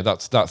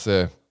 that's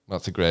a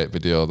great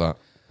video, that.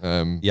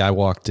 Yeah, I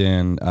walked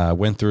in,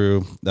 went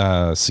through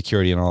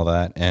security and all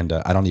that, and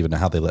I don't even know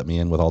how they let me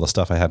in with all the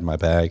stuff I had in my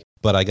bag.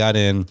 But I got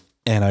in,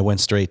 and I went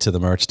straight to the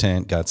merch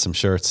tent, got some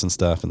shirts and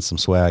stuff and some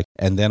swag.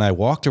 And then I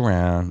walked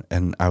around,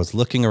 and I was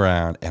looking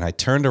around, and I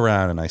turned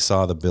around, and I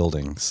saw the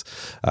buildings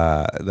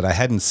that I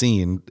hadn't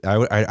seen.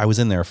 I was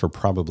in there for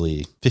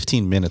probably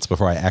 15 minutes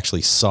before I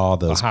actually saw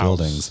those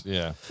buildings.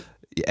 Yeah.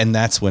 And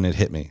that's when it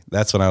hit me.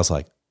 That's when I was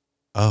like,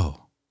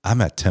 oh,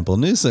 I'm at Temple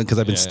Newsom, because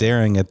I've been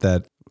staring at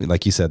that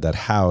like you said, that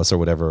house or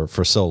whatever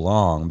for so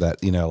long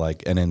that,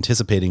 like, and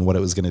anticipating what it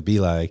was going to be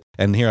like.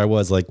 And here I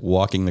was like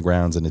walking the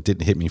grounds and it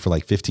didn't hit me for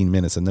like 15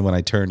 minutes. And then when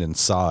I turned and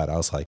saw it, I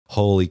was like,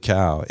 holy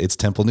cow, it's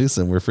Temple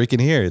Newsom. We're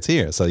freaking here. It's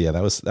here. So yeah,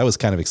 that was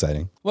kind of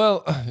exciting.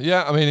 Well,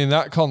 yeah, I mean, in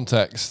that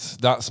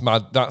context, that's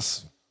mad.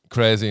 That's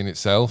crazy in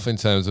itself in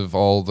terms of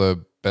all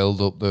the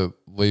build up that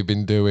we've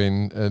been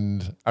doing.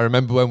 And I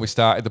remember when we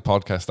started the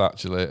podcast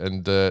actually,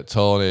 and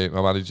Tony,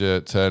 my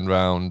manager, turned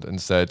around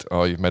and said,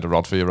 "Oh, you've made a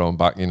rod for your own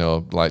back,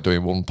 like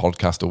doing one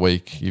podcast a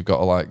week. You've got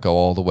to like go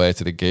all the way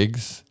to the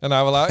gigs." And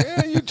I was like,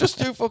 "Yeah,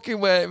 you fucking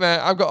wait, mate.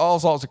 I've got all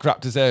sorts of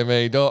crap to say,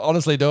 mate.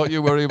 Don't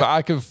you worry, but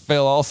I can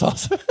fill all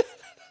sorts of..."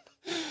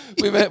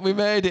 We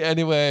made it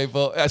anyway,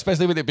 but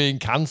especially with it being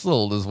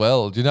cancelled as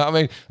well. Do you know what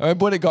I mean? I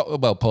remember when it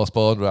got,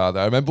 postponed rather.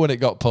 I remember when it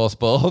got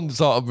postponed,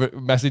 sort of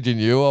messaging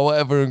you or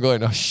whatever and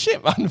going, "Oh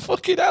shit, man,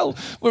 fucking hell.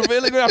 We're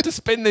really going to have to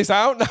spin this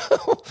out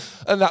now."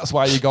 And that's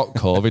why you got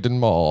COVID and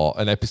more,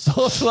 an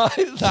episode like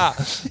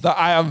that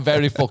I am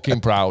very fucking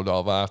proud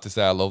of. I have to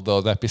say I love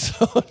those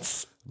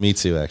episodes. Me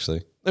too,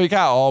 actually. We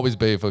can't always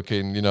be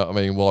fucking,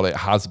 what it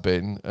has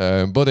been.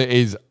 But it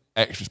is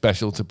extra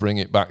special to bring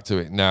it back to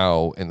it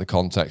now in the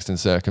context and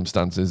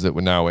circumstances that we're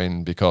now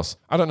in, because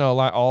I don't know,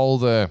 like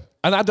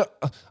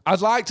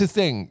I'd like to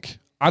think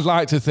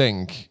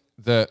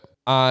that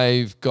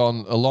I've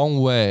gone a long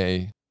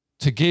way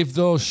to give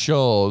those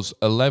shows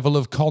a level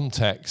of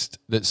context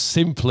that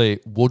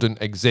simply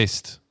wouldn't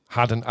exist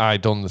hadn't I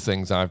done the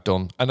things I've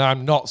done. And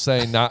I'm not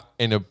saying that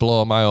in a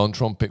blow my own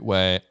trumpet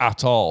way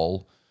at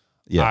all.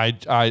 Yeah.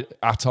 I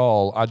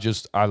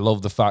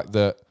love the fact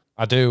that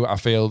I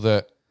feel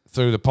that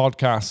through the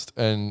podcast,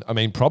 and I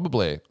mean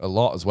probably a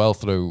lot as well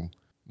through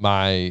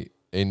my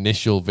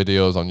initial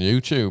videos on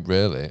YouTube,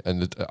 really.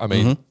 And I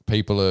mean,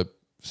 people are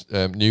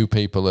new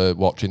people are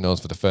watching those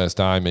for the first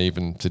time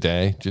even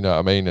today. Do you know what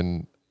I mean?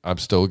 And I'm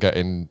still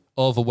getting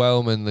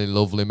overwhelmingly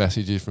lovely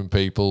messages from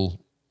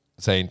people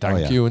saying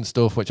thank you and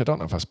stuff, which I don't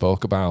know if I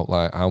spoke about,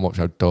 like how much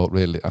I've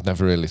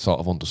never really sort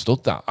of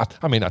understood that.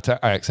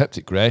 I accept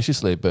it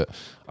graciously, but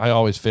I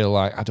always feel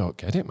like I don't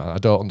get it, man. I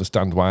don't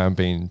understand why I'm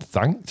being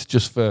thanked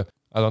just for,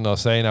 I don't know,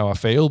 saying how I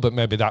feel, but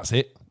maybe that's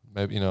it.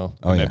 Maybe,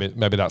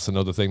 maybe that's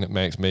another thing that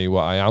makes me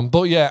what I am.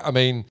 But yeah, I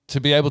mean, to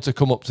be able to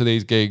come up to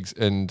these gigs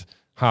and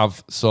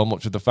have so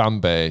much of the fan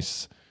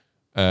base,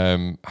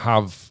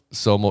 have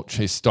so much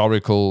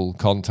historical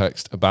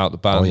context about the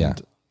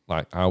band,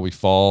 like how we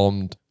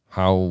formed,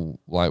 how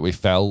like we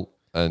felt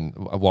and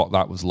what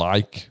that was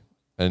like.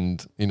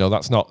 And,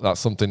 that's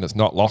something that's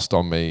not lost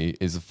on me,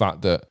 is the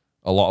fact that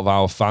a lot of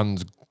our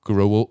fans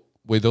grew up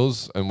with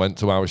us and went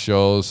to our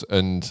shows.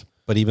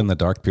 But even the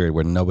dark period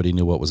where nobody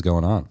knew what was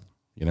going on,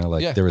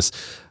 there was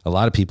a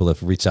lot of people that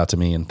have reached out to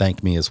me and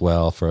thanked me as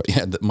well for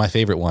my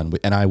favorite one.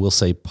 And I will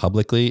say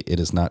publicly, it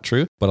is not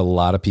true, but a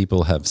lot of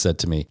people have said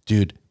to me,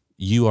 "Dude,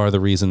 you are the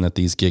reason that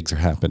these gigs are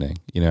happening,"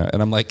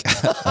 and I'm like,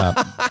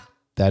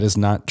 that is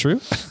not true.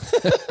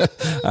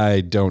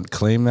 I don't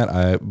claim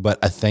that. But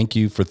I thank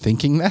you for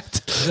thinking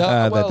that.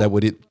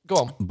 Go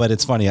on. But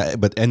it's funny.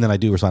 And then I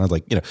do respond. I was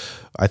like,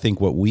 I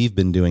think what we've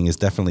been doing is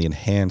definitely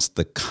enhanced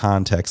the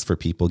context for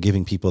people,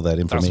 giving people that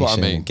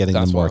information and getting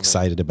them more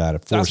excited about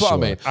it. That's what I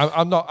mean.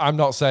 I'm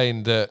not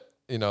saying that.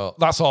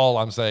 That's all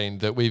I'm saying,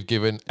 that we've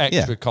given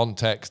extra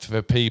context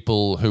for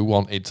people who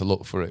wanted to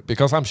look for it,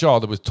 because I'm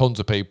sure there was tons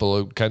of people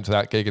who came to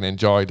that gig and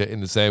enjoyed it in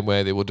the same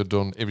way they would have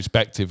done,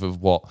 irrespective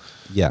of what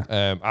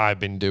I've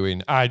been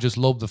doing. I just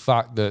love the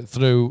fact that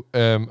through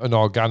an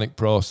organic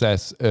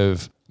process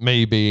of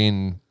me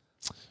being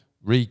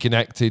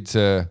reconnected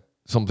to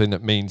something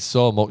that means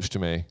so much to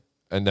me,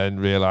 and then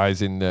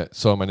realizing that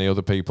so many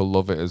other people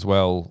love it as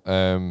well,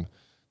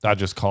 that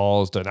just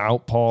caused an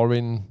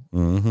outpouring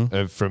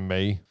from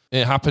me.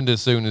 It happened as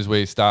soon as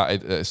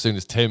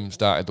Tim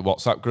started the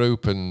WhatsApp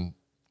group, and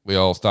we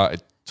all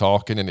started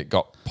talking, and it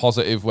got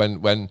positive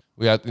when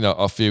we had,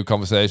 a few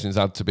conversations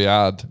had to be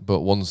had, but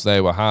once they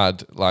were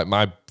had, like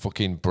my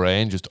fucking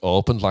brain just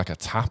opened like a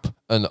tap,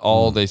 and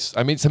all this,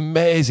 I mean, it's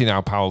amazing how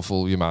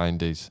powerful your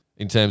mind is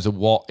in terms of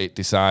what it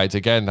decides.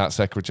 Again, that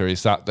secretary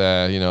sat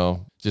there,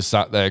 just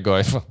sat there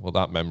going, "Well,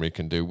 that memory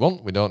can do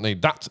one. We don't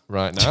need that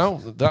right now.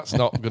 That's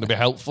not going to be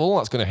helpful.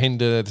 That's going to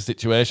hinder the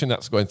situation.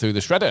 That's going through the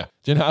shredder."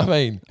 Do you know what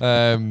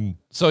I mean?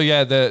 So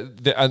yeah,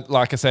 and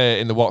like I say,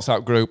 in the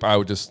WhatsApp group, I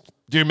would just,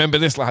 "Do you remember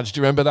this, lads? Do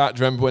you remember that?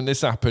 Do you remember when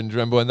this happened? Do you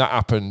remember when that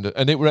happened?"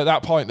 And it were at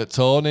that point that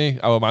Tony,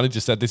 our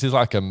manager, said, "This is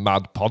like a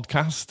mad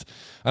podcast."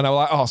 And I was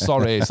like, "Oh,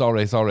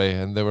 sorry."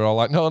 And they were all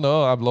like, No,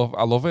 I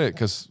love it,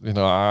 because,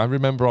 I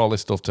remember all this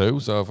stuff too,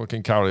 so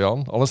fucking carry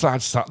on. Honestly, I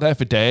just sat there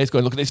for days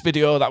going, "Look at this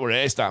video that we're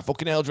aced at.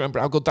 Fucking hell, do you remember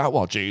how good that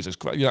was? Jesus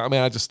Christ." You know what I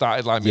mean? I just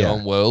started like my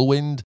own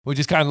whirlwind, which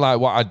is kind of like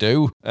what I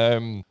do.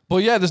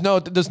 But yeah, there's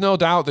no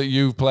doubt that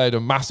you've played a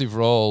massive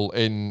role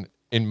in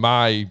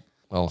my,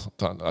 well,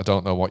 I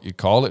don't know what you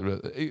call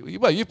it.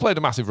 Well, you've played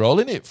a massive role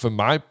in it from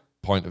my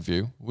point of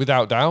view,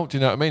 without doubt. Do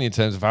you know what I mean? In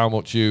terms of how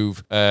much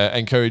you've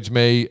encouraged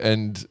me,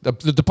 and the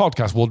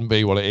podcast wouldn't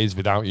be what it is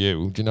without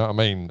you. Do you know what I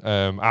mean?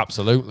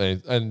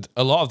 Absolutely. And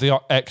a lot of the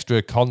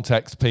extra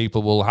context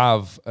people will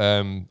have,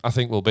 I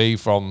think, will be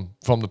from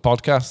the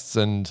podcasts,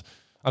 and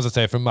as I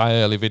say, from my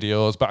early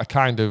videos. But I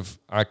kind of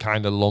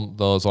lump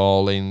those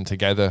all in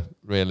together,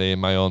 really, in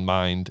my own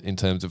mind, in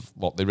terms of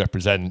what they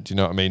represent. Do you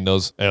know what I mean?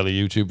 Those early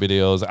YouTube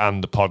videos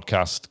and the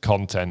podcast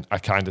content, I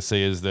kind of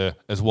see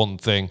as one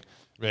thing.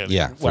 Really,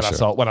 yeah. When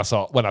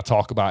I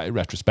talk about it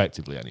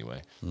retrospectively,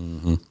 anyway.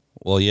 Mm-hmm.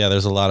 Well, yeah,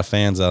 there's a lot of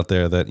fans out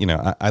there that,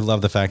 I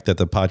love the fact that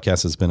the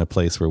podcast has been a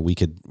place where we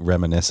could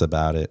reminisce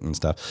about it and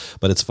stuff.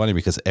 But it's funny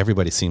because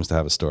everybody seems to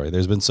have a story.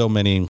 There's been so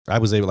many.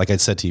 Like I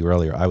said to you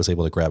earlier, I was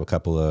able to grab a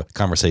couple of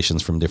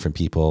conversations from different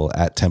people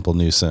at Temple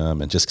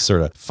Newsome and just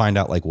sort of find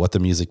out like what the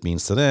music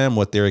means to them,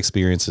 what their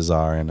experiences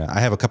are. And I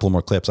have a couple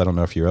more clips. I don't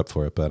know if you're up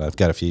for it, but I've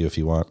got a few if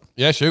you want.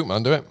 Yeah, shoot,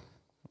 man, do it.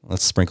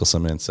 Let's sprinkle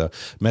some in. So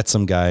met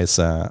some guys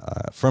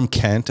from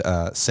Kent,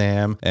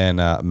 Sam and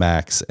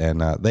Max, and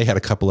they had a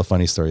couple of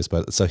funny stories.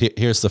 But so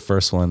here's the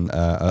first one,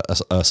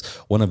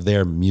 one of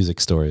their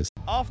music stories.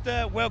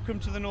 After Welcome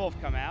to the North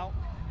come out,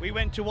 we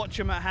went to watch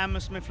them at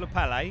Hammersmith Le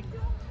Palais.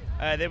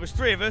 There was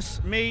three of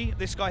us, me,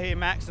 this guy here,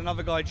 Max,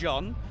 another guy,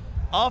 John.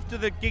 After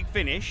the gig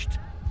finished,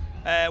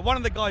 one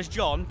of the guys,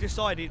 John,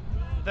 decided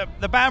that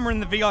the band were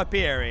in the VIP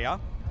area,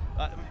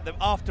 the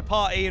after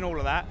party and all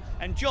of that,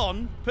 and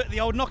John put the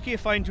old Nokia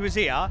phone to his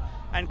ear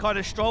and kind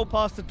of strolled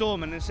past the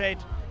doorman and said,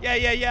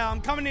 yeah,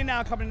 I'm coming in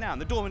now, and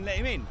the doorman let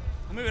him in.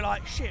 And we were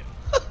like, shit,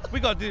 we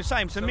got to do the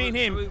same. So me and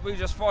him, we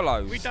just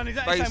followed. We done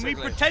exactly the same. We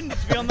pretended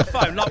to be on the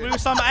phone like we were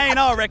some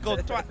A&R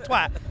record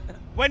twat.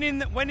 Went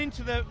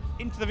into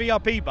the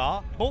VIP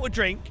bar, bought a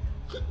drink.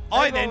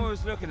 Everyone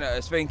was looking at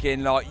us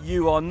thinking like,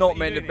 you are not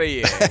meant to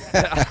be here.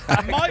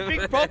 My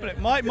big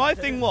problem, my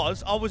thing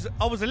was, I was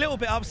a little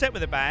bit upset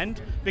with the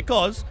band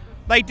because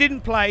they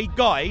didn't play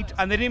Guide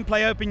and they didn't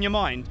play Open Your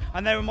Mind,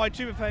 and they were my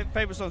two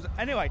favourite songs.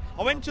 Anyway,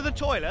 I went to the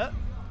toilet,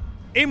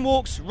 in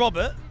walks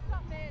Robert.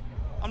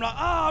 I'm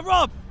like,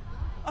 Rob.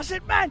 I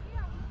said, man,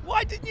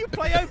 why didn't you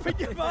play Open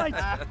Your Mind?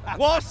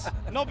 Was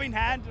Nobbing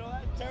Hand and all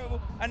that,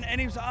 terrible. And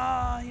he was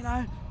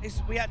like,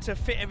 we had to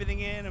fit everything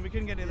in and we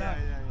couldn't get it out.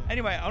 Yeah.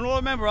 Anyway, and all I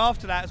remember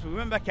after that is we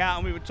went back out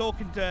and we were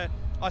talking to,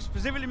 I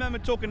specifically remember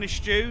talking to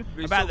Stu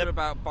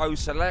about Bo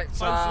Selector,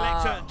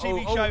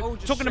 TV show,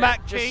 talking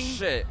about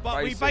King,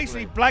 but we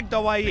basically blagged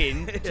our way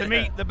in to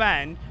meet the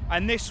band,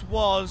 and this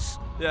was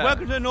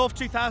Welcome to the North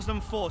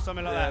 2004,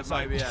 something like that.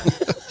 Maybe,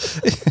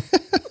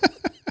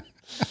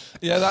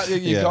 Yeah,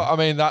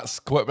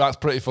 that's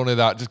pretty funny.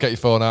 That just get your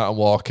phone out and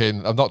walk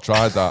in. I've not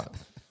tried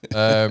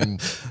that.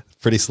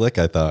 Pretty slick,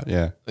 I thought.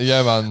 Yeah.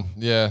 Yeah, man.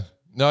 Yeah.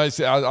 No,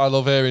 I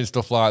love hearing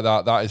stuff like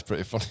that. That is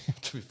pretty funny.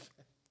 To be fair.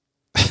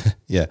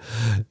 Yeah.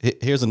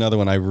 Here's another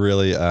one. I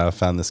really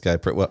found this guy.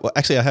 Well,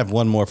 actually, I have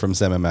one more from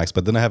Sam and Max,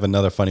 but then I have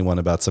another funny one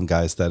about some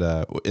guys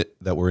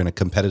that were in a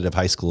competitive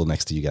high school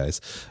next to you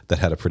guys that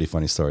had a pretty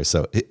funny story.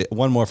 So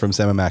one more from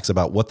Sam and Max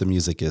about what the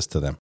music is to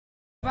them.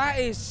 That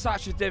is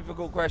such a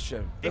difficult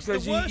question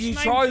because you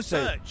try to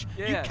search.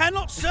 Yeah. You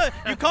cannot search.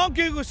 You can't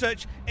Google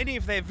search any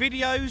of their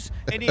videos,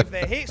 any of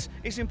their hits.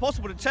 It's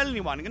impossible to tell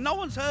anyone. And no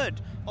one's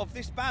heard of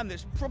this band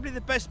that's probably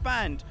the best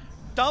band.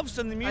 Doves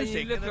and the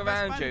music. And you look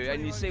around you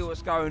and you see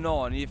what's going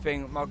on and you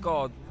think, my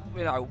God,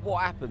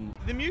 what happened?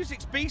 The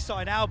music's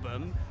B-side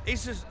album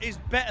is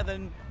better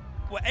than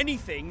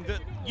anything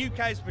that UK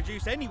has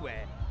produced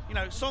anywhere.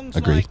 Songs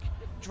Agreed. Like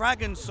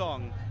Dragon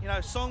Song,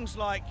 songs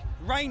like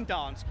Rain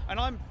Dance, and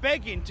I'm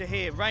begging to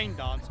hear Rain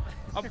Dance.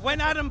 When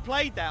Adam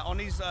played that on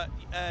his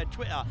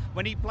Twitter,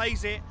 when he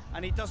plays it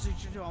and he does it,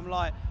 I'm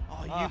like,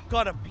 you've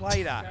got to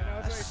play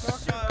that. That's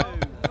so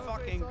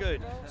fucking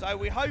good. So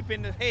we're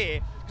hoping to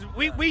hear, because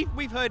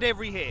we've heard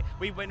every hit.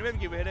 We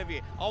heard every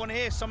hit. I want to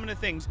hear some of the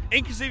things,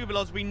 Inconceivable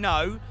Odds we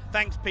know,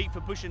 thanks Pete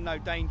for pushing No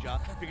Danger,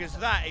 because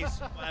that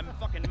is a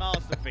fucking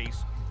masterpiece.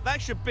 That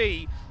should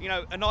be,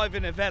 an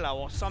Ivan Novello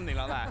or something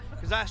like that,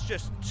 because that's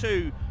just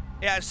too.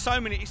 It has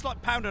so many. It's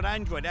like Pound on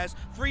Android. It has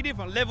 3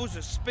 different levels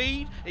of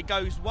speed. It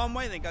goes one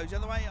way, then it goes the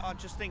other way. I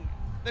just think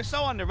they're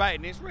so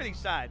underrated, and it's really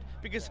sad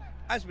because,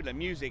 as with the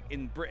music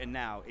in Britain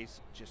now,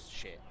 it's just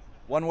shit.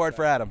 One word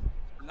for Adam.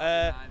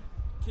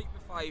 Keep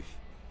the faith.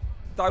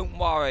 Don't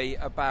worry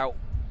about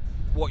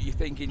what you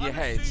think in your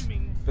head,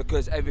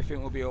 because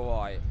everything will be all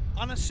right.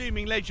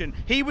 Unassuming legend.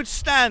 He would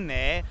stand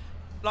there,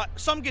 like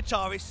some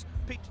guitarists.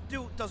 Pete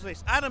does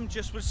this. Adam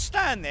just would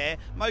stand there,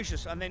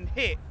 motionless, and then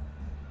hit.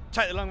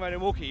 Take the long road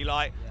and walk it. You're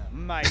like,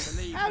 mate,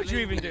 how do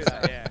you even do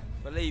that? Yeah.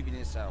 Believe in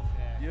yourself.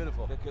 Yeah.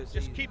 Beautiful. Because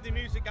just keep the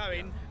music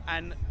going,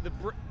 and the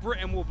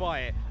Britain will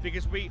buy it,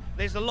 because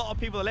there's a lot of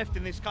people left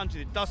in this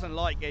country that doesn't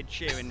like Ed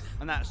Sheeran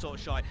and that sort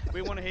of shit.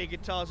 We want to hear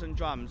guitars and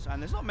drums,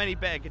 and there's not many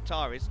better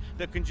guitarists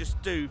that can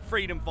just do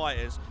Freedom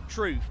Fighters,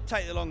 Truth,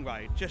 Take the Long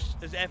Road,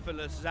 just as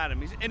effortless as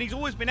Adam. He's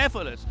always been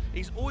effortless.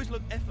 He's always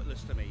looked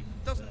effortless to me.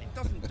 It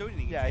doesn't do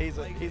anything. Yeah, he's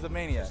a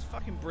maniac. It's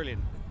fucking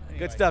brilliant. Anyway.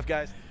 Good stuff,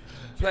 guys.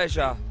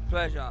 Pleasure.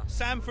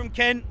 Sam from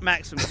Kent,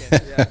 Max from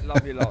Kent. Yeah,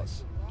 love you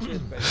lots. Cheers,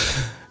 baby.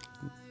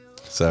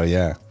 So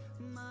yeah,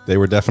 they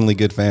were definitely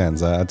good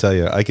fans. I'll tell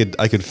you, I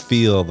could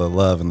feel the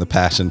love and the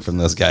passion from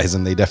those guys,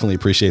 and they definitely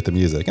appreciate the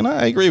music, and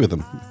I agree with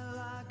them.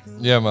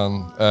 Yeah,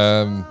 man.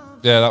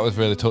 Yeah, that was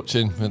really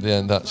touching at the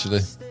end,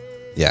 actually.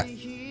 Yeah.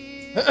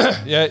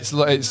 Yeah,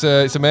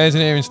 it's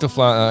amazing hearing stuff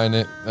like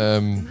that,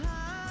 isn't it?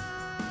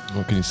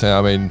 What can you say?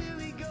 I mean,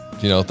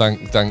 you know,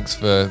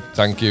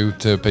 thank you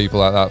to people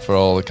like that for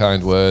all the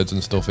kind words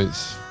and stuff.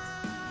 It's,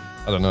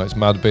 I don't know, it's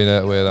mad being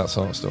able to hear that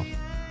sort of stuff.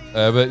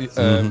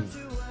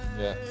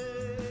 Yeah.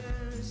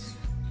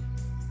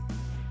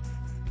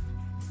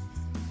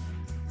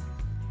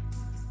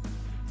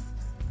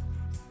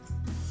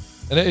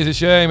 And it is a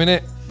shame,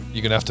 innit?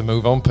 You're gonna have to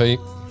move on, Pete.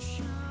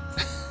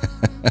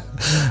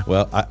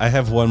 Well, I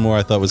have one more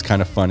I thought was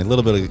kind of funny, a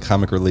little bit of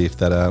comic relief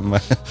that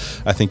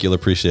I think you'll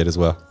appreciate as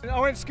well. I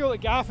went to school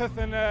at Garforth,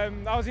 and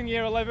I was in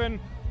year 11,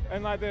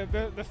 and like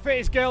the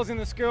fittest girls in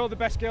the school, the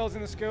best girls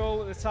in the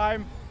school at the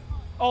time,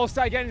 all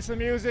started getting into the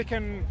music,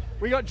 and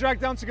we got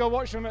dragged down to go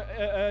watch them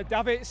at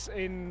Davits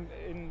in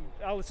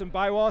Allerton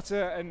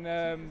Bywater, and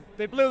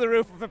they blew the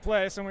roof of the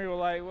place, and we were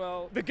like,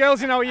 well, the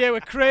girls in our year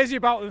were crazy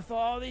about them,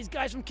 thought, oh, these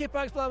guys from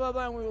Kippax, blah, blah,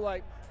 blah, and we were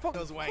like, fuck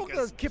those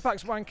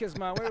Kippax wankers,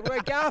 man, we're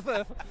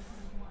Garforth.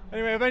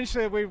 Anyway,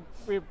 eventually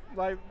we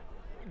like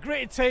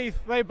gritted teeth.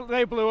 They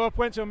blew up,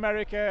 went to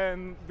America,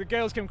 and the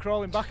girls came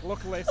crawling back.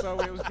 Luckily, so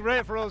it was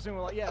great for us. And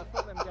we're like, yeah,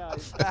 fuck them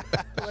guys,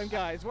 fuck them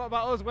guys. What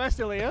about us? We're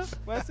still here.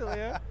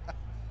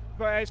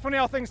 But it's funny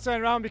how things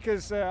turn around,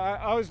 because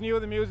I was new to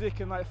the music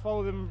and like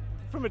followed them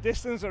from a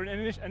distance or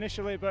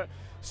initially, but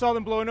saw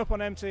them blowing up on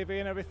MTV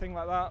and everything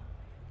like that.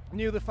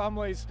 Knew the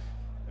families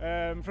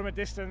from a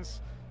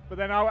distance. But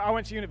then I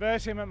went to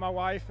university and met my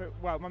wife,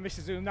 my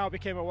missus, who now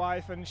became a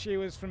wife, and she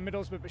was from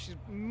Middlesbrough, but she's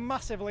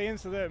massively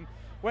into them.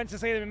 Went to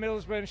see them in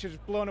Middlesbrough, and she was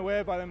blown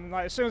away by them.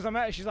 Like, as soon as I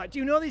met her, she's like, do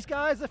you know these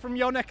guys? They're from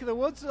your neck of the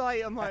woods.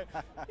 Like, I'm like,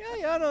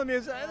 yeah, I know the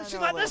music. And she's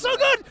like, they're so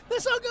good.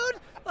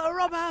 Like,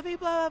 Rob Harvey,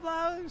 blah,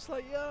 blah, blah. And it's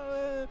like,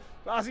 yeah.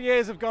 But as the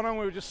years have gone on,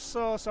 we were just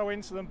so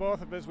into them,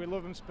 both of us. We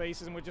love them to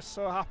pieces, and we're just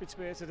so happy to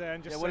be here today.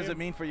 And just what does it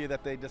mean for you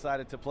that they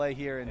decided to play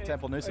here in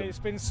Temple Newsome? It's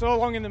been so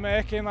long in the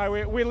making.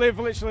 Like, we live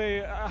literally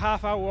a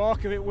half-hour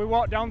walk. We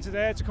walked down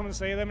today to come and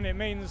see them, and it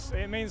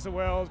means the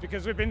world,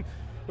 because we've been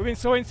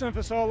so into them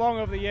for so long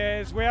over the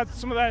years. We had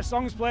some of their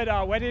songs played at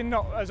our wedding,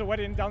 not as a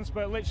wedding dance,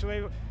 but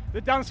literally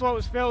the dance floor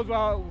was filled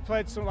while we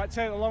played some like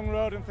Take the Long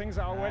Road and things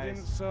at our wedding.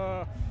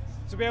 So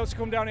to be able to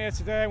come down here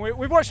today, and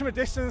we've watched them at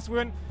distance.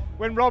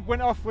 When Rob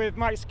went off with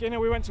Mike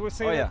Skinner, we went to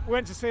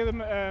see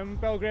them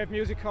at Belgrave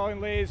Music Hall in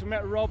Leeds. We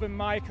met Rob and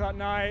Mike that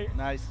night.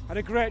 Nice. Had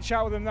a great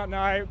chat with them that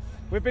night.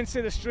 We've been to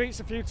see the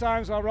streets a few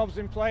times while Rob's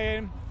been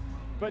playing,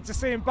 but to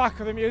see him back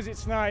with the music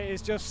tonight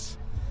is just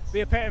the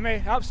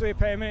epitome, absolute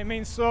epitome. It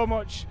means so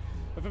much.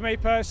 But for me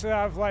personally,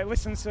 I've like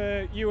listened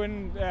to you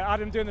and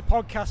Adam doing the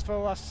podcast for the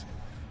last.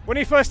 When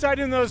he first started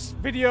doing those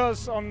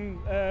videos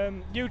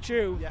on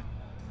YouTube,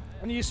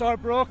 and you saw a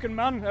broken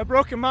man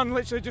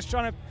literally just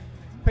trying to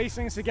piece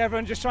things together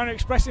and just trying to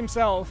express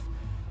himself.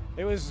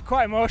 It was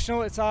quite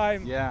emotional at the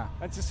time. Yeah.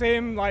 And to see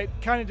him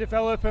like kind of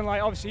develop, and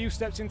like obviously you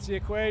stepped into the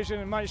equation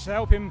and managed to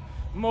help him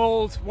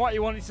mould what he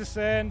wanted to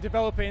say and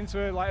develop it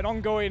into like an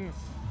ongoing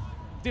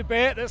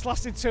debate that's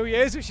lasted 2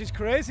 years, which is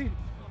crazy.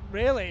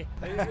 Really,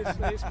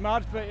 it's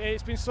mad, but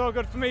it's been so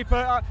good for me.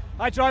 But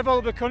I drive all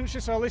over the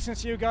country, so listening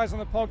to you guys on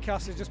the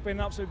podcast has just been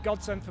an absolute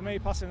godsend for me,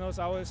 passing those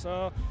hours.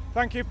 So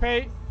thank you,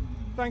 Pete.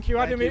 Thank you,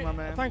 Adam.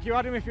 Thank you,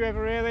 Adam, if you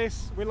ever hear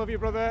this. We love you,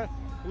 brother.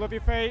 We love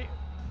you, Pete.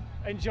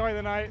 Enjoy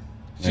the night.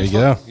 There you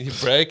go. You're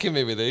breaking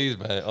me with these,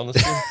 mate,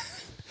 honestly.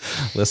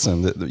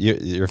 Listen,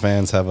 your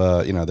fans have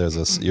you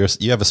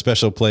have a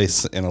special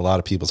place in a lot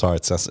of people's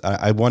hearts.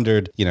 I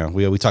wondered,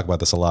 we talk about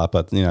this a lot,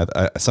 but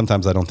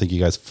sometimes I don't think you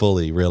guys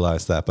fully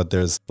realize that. But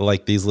there's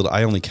like these little.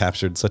 I only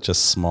captured such a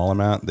small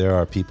amount. There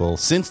are people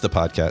since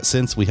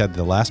we had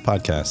the last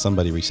podcast.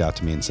 Somebody reached out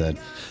to me and said,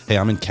 "Hey,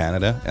 I'm in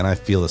Canada and I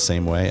feel the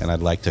same way, and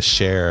I'd like to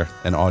share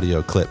an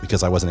audio clip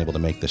because I wasn't able to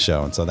make the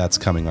show, and so that's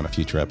coming on a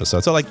future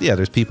episode." So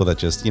there's people that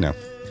just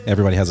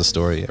everybody has a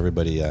story.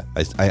 Everybody.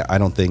 I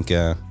don't think.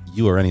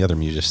 You or any other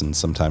musician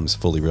sometimes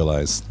fully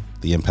realize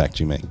the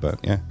impact you make, but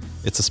yeah,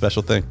 it's a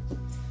special thing.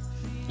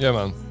 Yeah,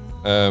 man.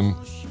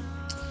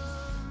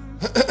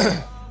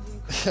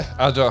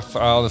 I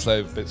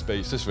honestly a bit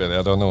speechless, really.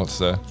 I don't know what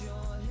to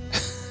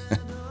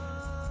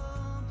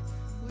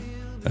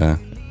say.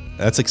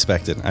 That's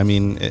expected. I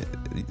mean,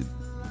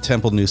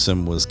 Temple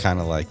Newsome was kind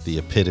of like the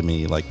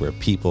epitome, like where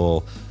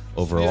people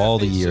over all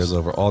the years,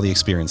 over all the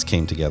experience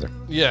came together.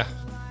 Yeah,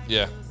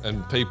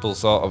 and people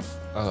sort of,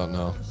 I don't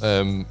know,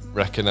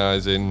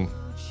 recognising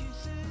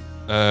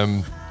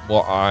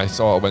what I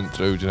sort of went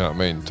through, do you know what I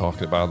mean?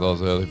 Talking about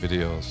those early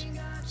videos,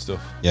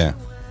 stuff. Yeah.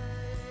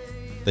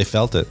 They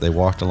felt it. They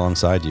walked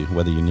alongside you,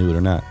 whether you knew it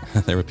or not.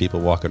 There were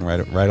people walking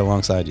right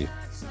alongside you.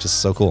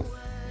 Just so cool.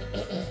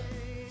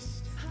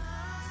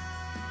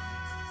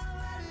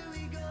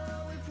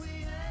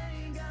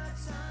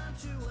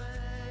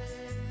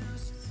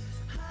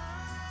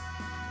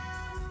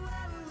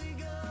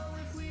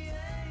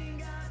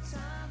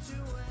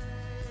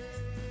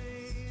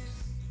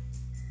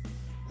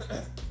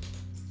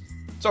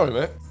 Sorry,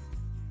 mate.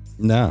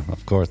 No,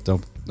 of course.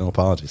 No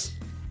apologies.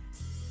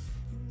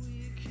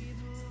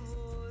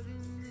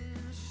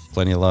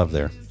 Plenty of love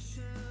there.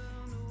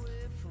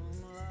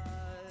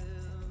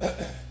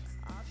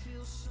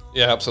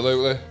 Yeah,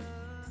 absolutely.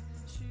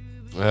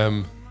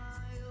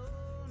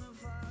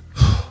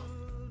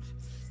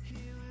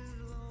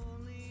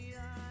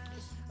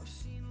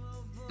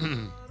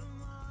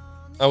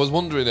 I was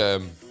wondering,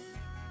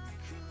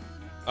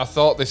 I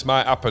thought this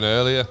might happen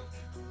earlier. Do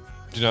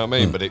you know what I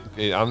mean? But it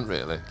hasn't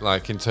really.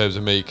 Like, in terms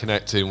of me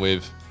connecting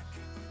with,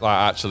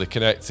 like, actually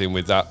connecting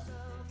with that,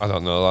 I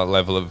don't know, that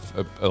level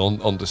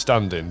of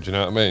understanding. Do you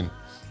know what I mean?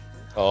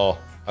 Or,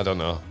 I don't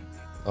know.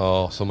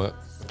 Or some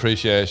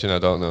appreciation, I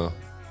don't know.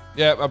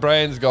 Yeah, my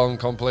brain's gone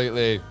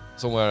completely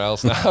somewhere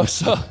else now,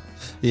 so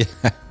Yeah.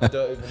 I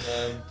don't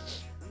even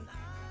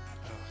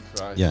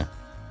Christ. Yeah.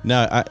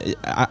 No,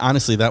 I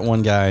honestly, that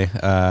one guy,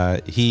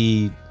 I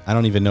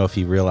don't even know if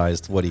he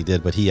realized what he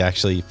did, but he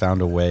actually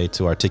found a way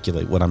to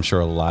articulate what I'm sure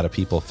a lot of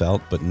people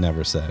felt, but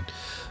never said.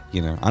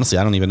 You know, honestly,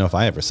 I don't even know if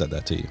I ever said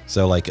that to you.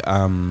 So like,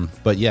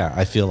 but yeah,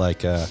 I feel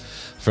like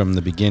from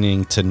the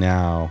beginning to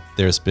now,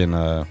 there's been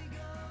a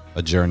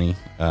journey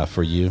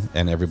for you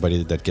and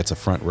everybody that gets a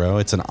front row.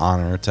 It's an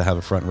honor to have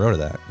a front row to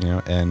that, you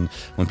know. And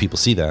when people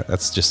see that,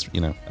 that's just,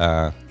 you know,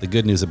 the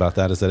good news about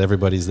that is that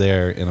everybody's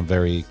there in a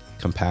very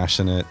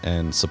compassionate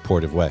and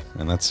supportive way,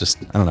 and that's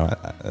just, I don't know,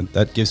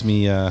 that gives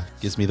me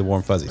the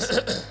warm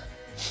fuzzies.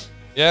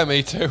 Yeah,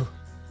 me too.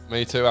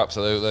 Me too,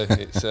 absolutely.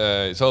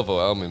 It's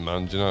overwhelming,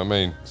 man. Do you know what I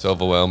mean? It's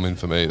overwhelming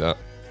for me, that.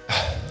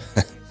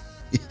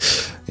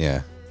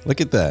 Yeah.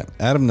 Look at that.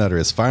 Adam Nutter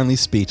is finally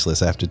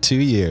speechless after 2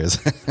 years.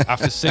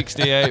 After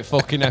 68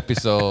 fucking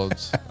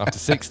episodes. After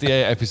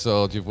 68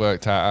 episodes, you've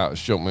worked out how to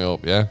shut me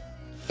up, yeah?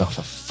 Oh,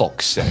 for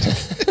fuck's sake.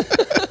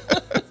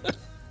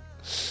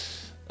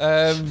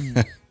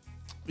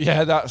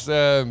 Yeah, that's...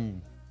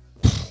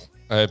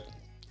 I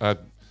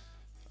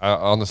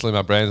honestly,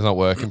 my brain's not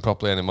working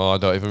properly anymore. I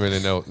don't even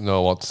really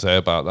know what to say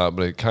about that,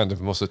 but it kind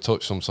of must have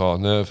touched some sort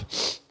of nerve.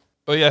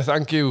 But yeah,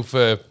 thank you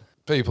for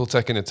people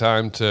taking the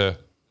time to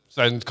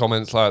send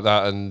comments like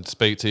that and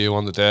speak to you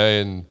on the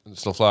day and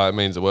stuff like that. It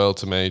means the world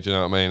to me. Do you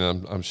know what I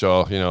mean? I'm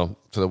sure, you know,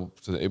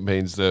 it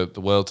means the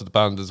world to the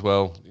band as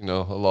well. You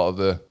know, a lot of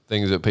the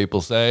things that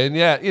people say. And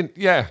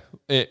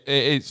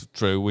it's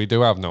true. We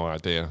do have no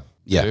idea.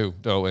 Yeah. We do,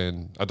 don't we?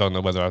 And I don't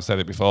know whether I've said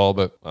it before,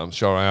 but I'm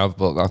sure I have.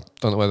 But I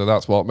don't know whether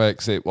that's what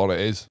makes it what it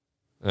is.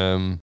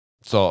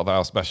 Sort of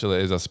how special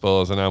it is, I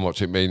suppose, and how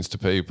much it means to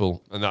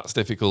people. And that's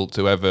difficult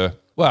to ever...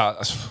 Well,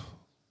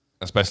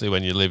 especially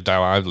when you lived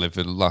how I've lived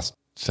for the last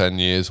 10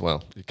 years.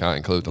 Well, you can't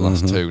include the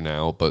last 2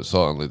 now, but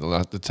certainly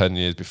the 10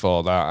 years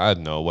before that, I had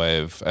no way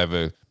of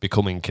ever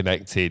becoming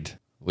connected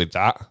with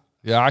that.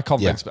 Yeah, I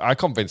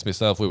convinced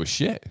myself we were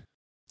shit.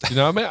 You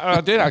know what I mean?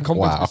 I did. I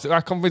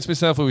convinced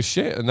myself we were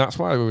shit, and that's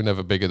why we were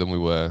never bigger than we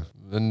were.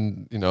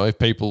 And, you know, if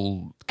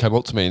people came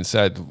up to me and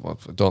said, well,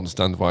 I don't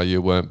understand why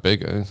you weren't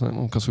bigger, it's like,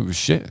 well, because we were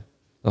shit.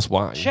 That's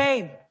why.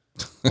 Shame.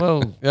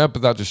 Well, yeah,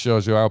 but that just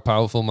shows you how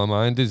powerful my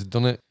mind is,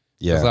 doesn't it?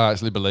 Yeah. Because I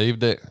actually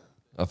believed it,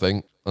 I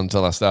think,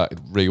 until I started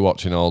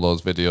rewatching all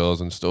those videos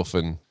and stuff,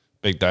 and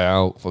Big Day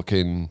Out,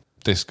 fucking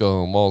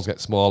Disco and Walls Get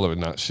Smaller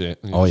and that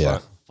shit. And Oh, yeah.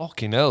 like,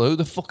 fucking hell, who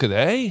the fuck are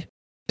they?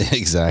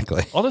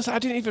 Exactly. Honestly, I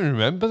didn't even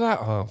remember that.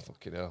 Oh,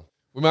 fucking hell.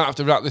 We might have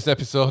to wrap this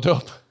episode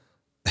up.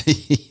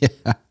 Yeah.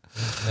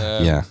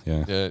 Yeah.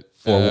 Yeah.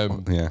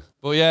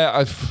 But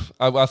yeah,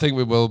 I think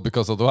we will,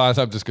 because otherwise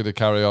I'm just going to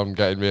carry on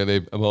getting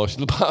really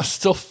emotional about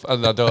stuff,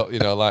 and I don't, you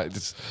know, like,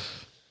 just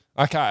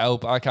I can't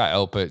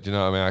help it. Do you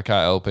know what I mean? I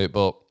can't help it.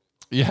 But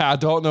yeah, I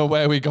don't know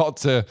where we got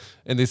to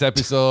in this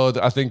episode.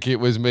 I think it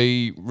was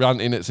me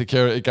ranting at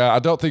security guard. I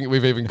don't think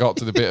we've even got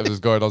to the bit of us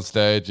going on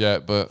stage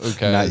yet, but who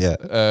cares?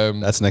 Not yet.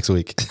 That's next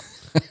week.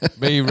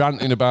 Me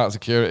ranting about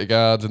security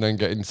guards and then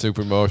getting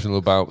super emotional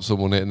about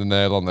someone hitting the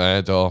nail on the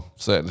head or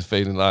certainly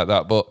feeling like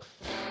that. But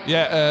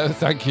yeah,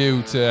 thank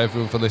you to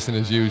everyone for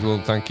listening as usual,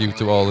 and thank you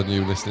to all the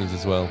new listeners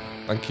as well.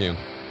 Thank you.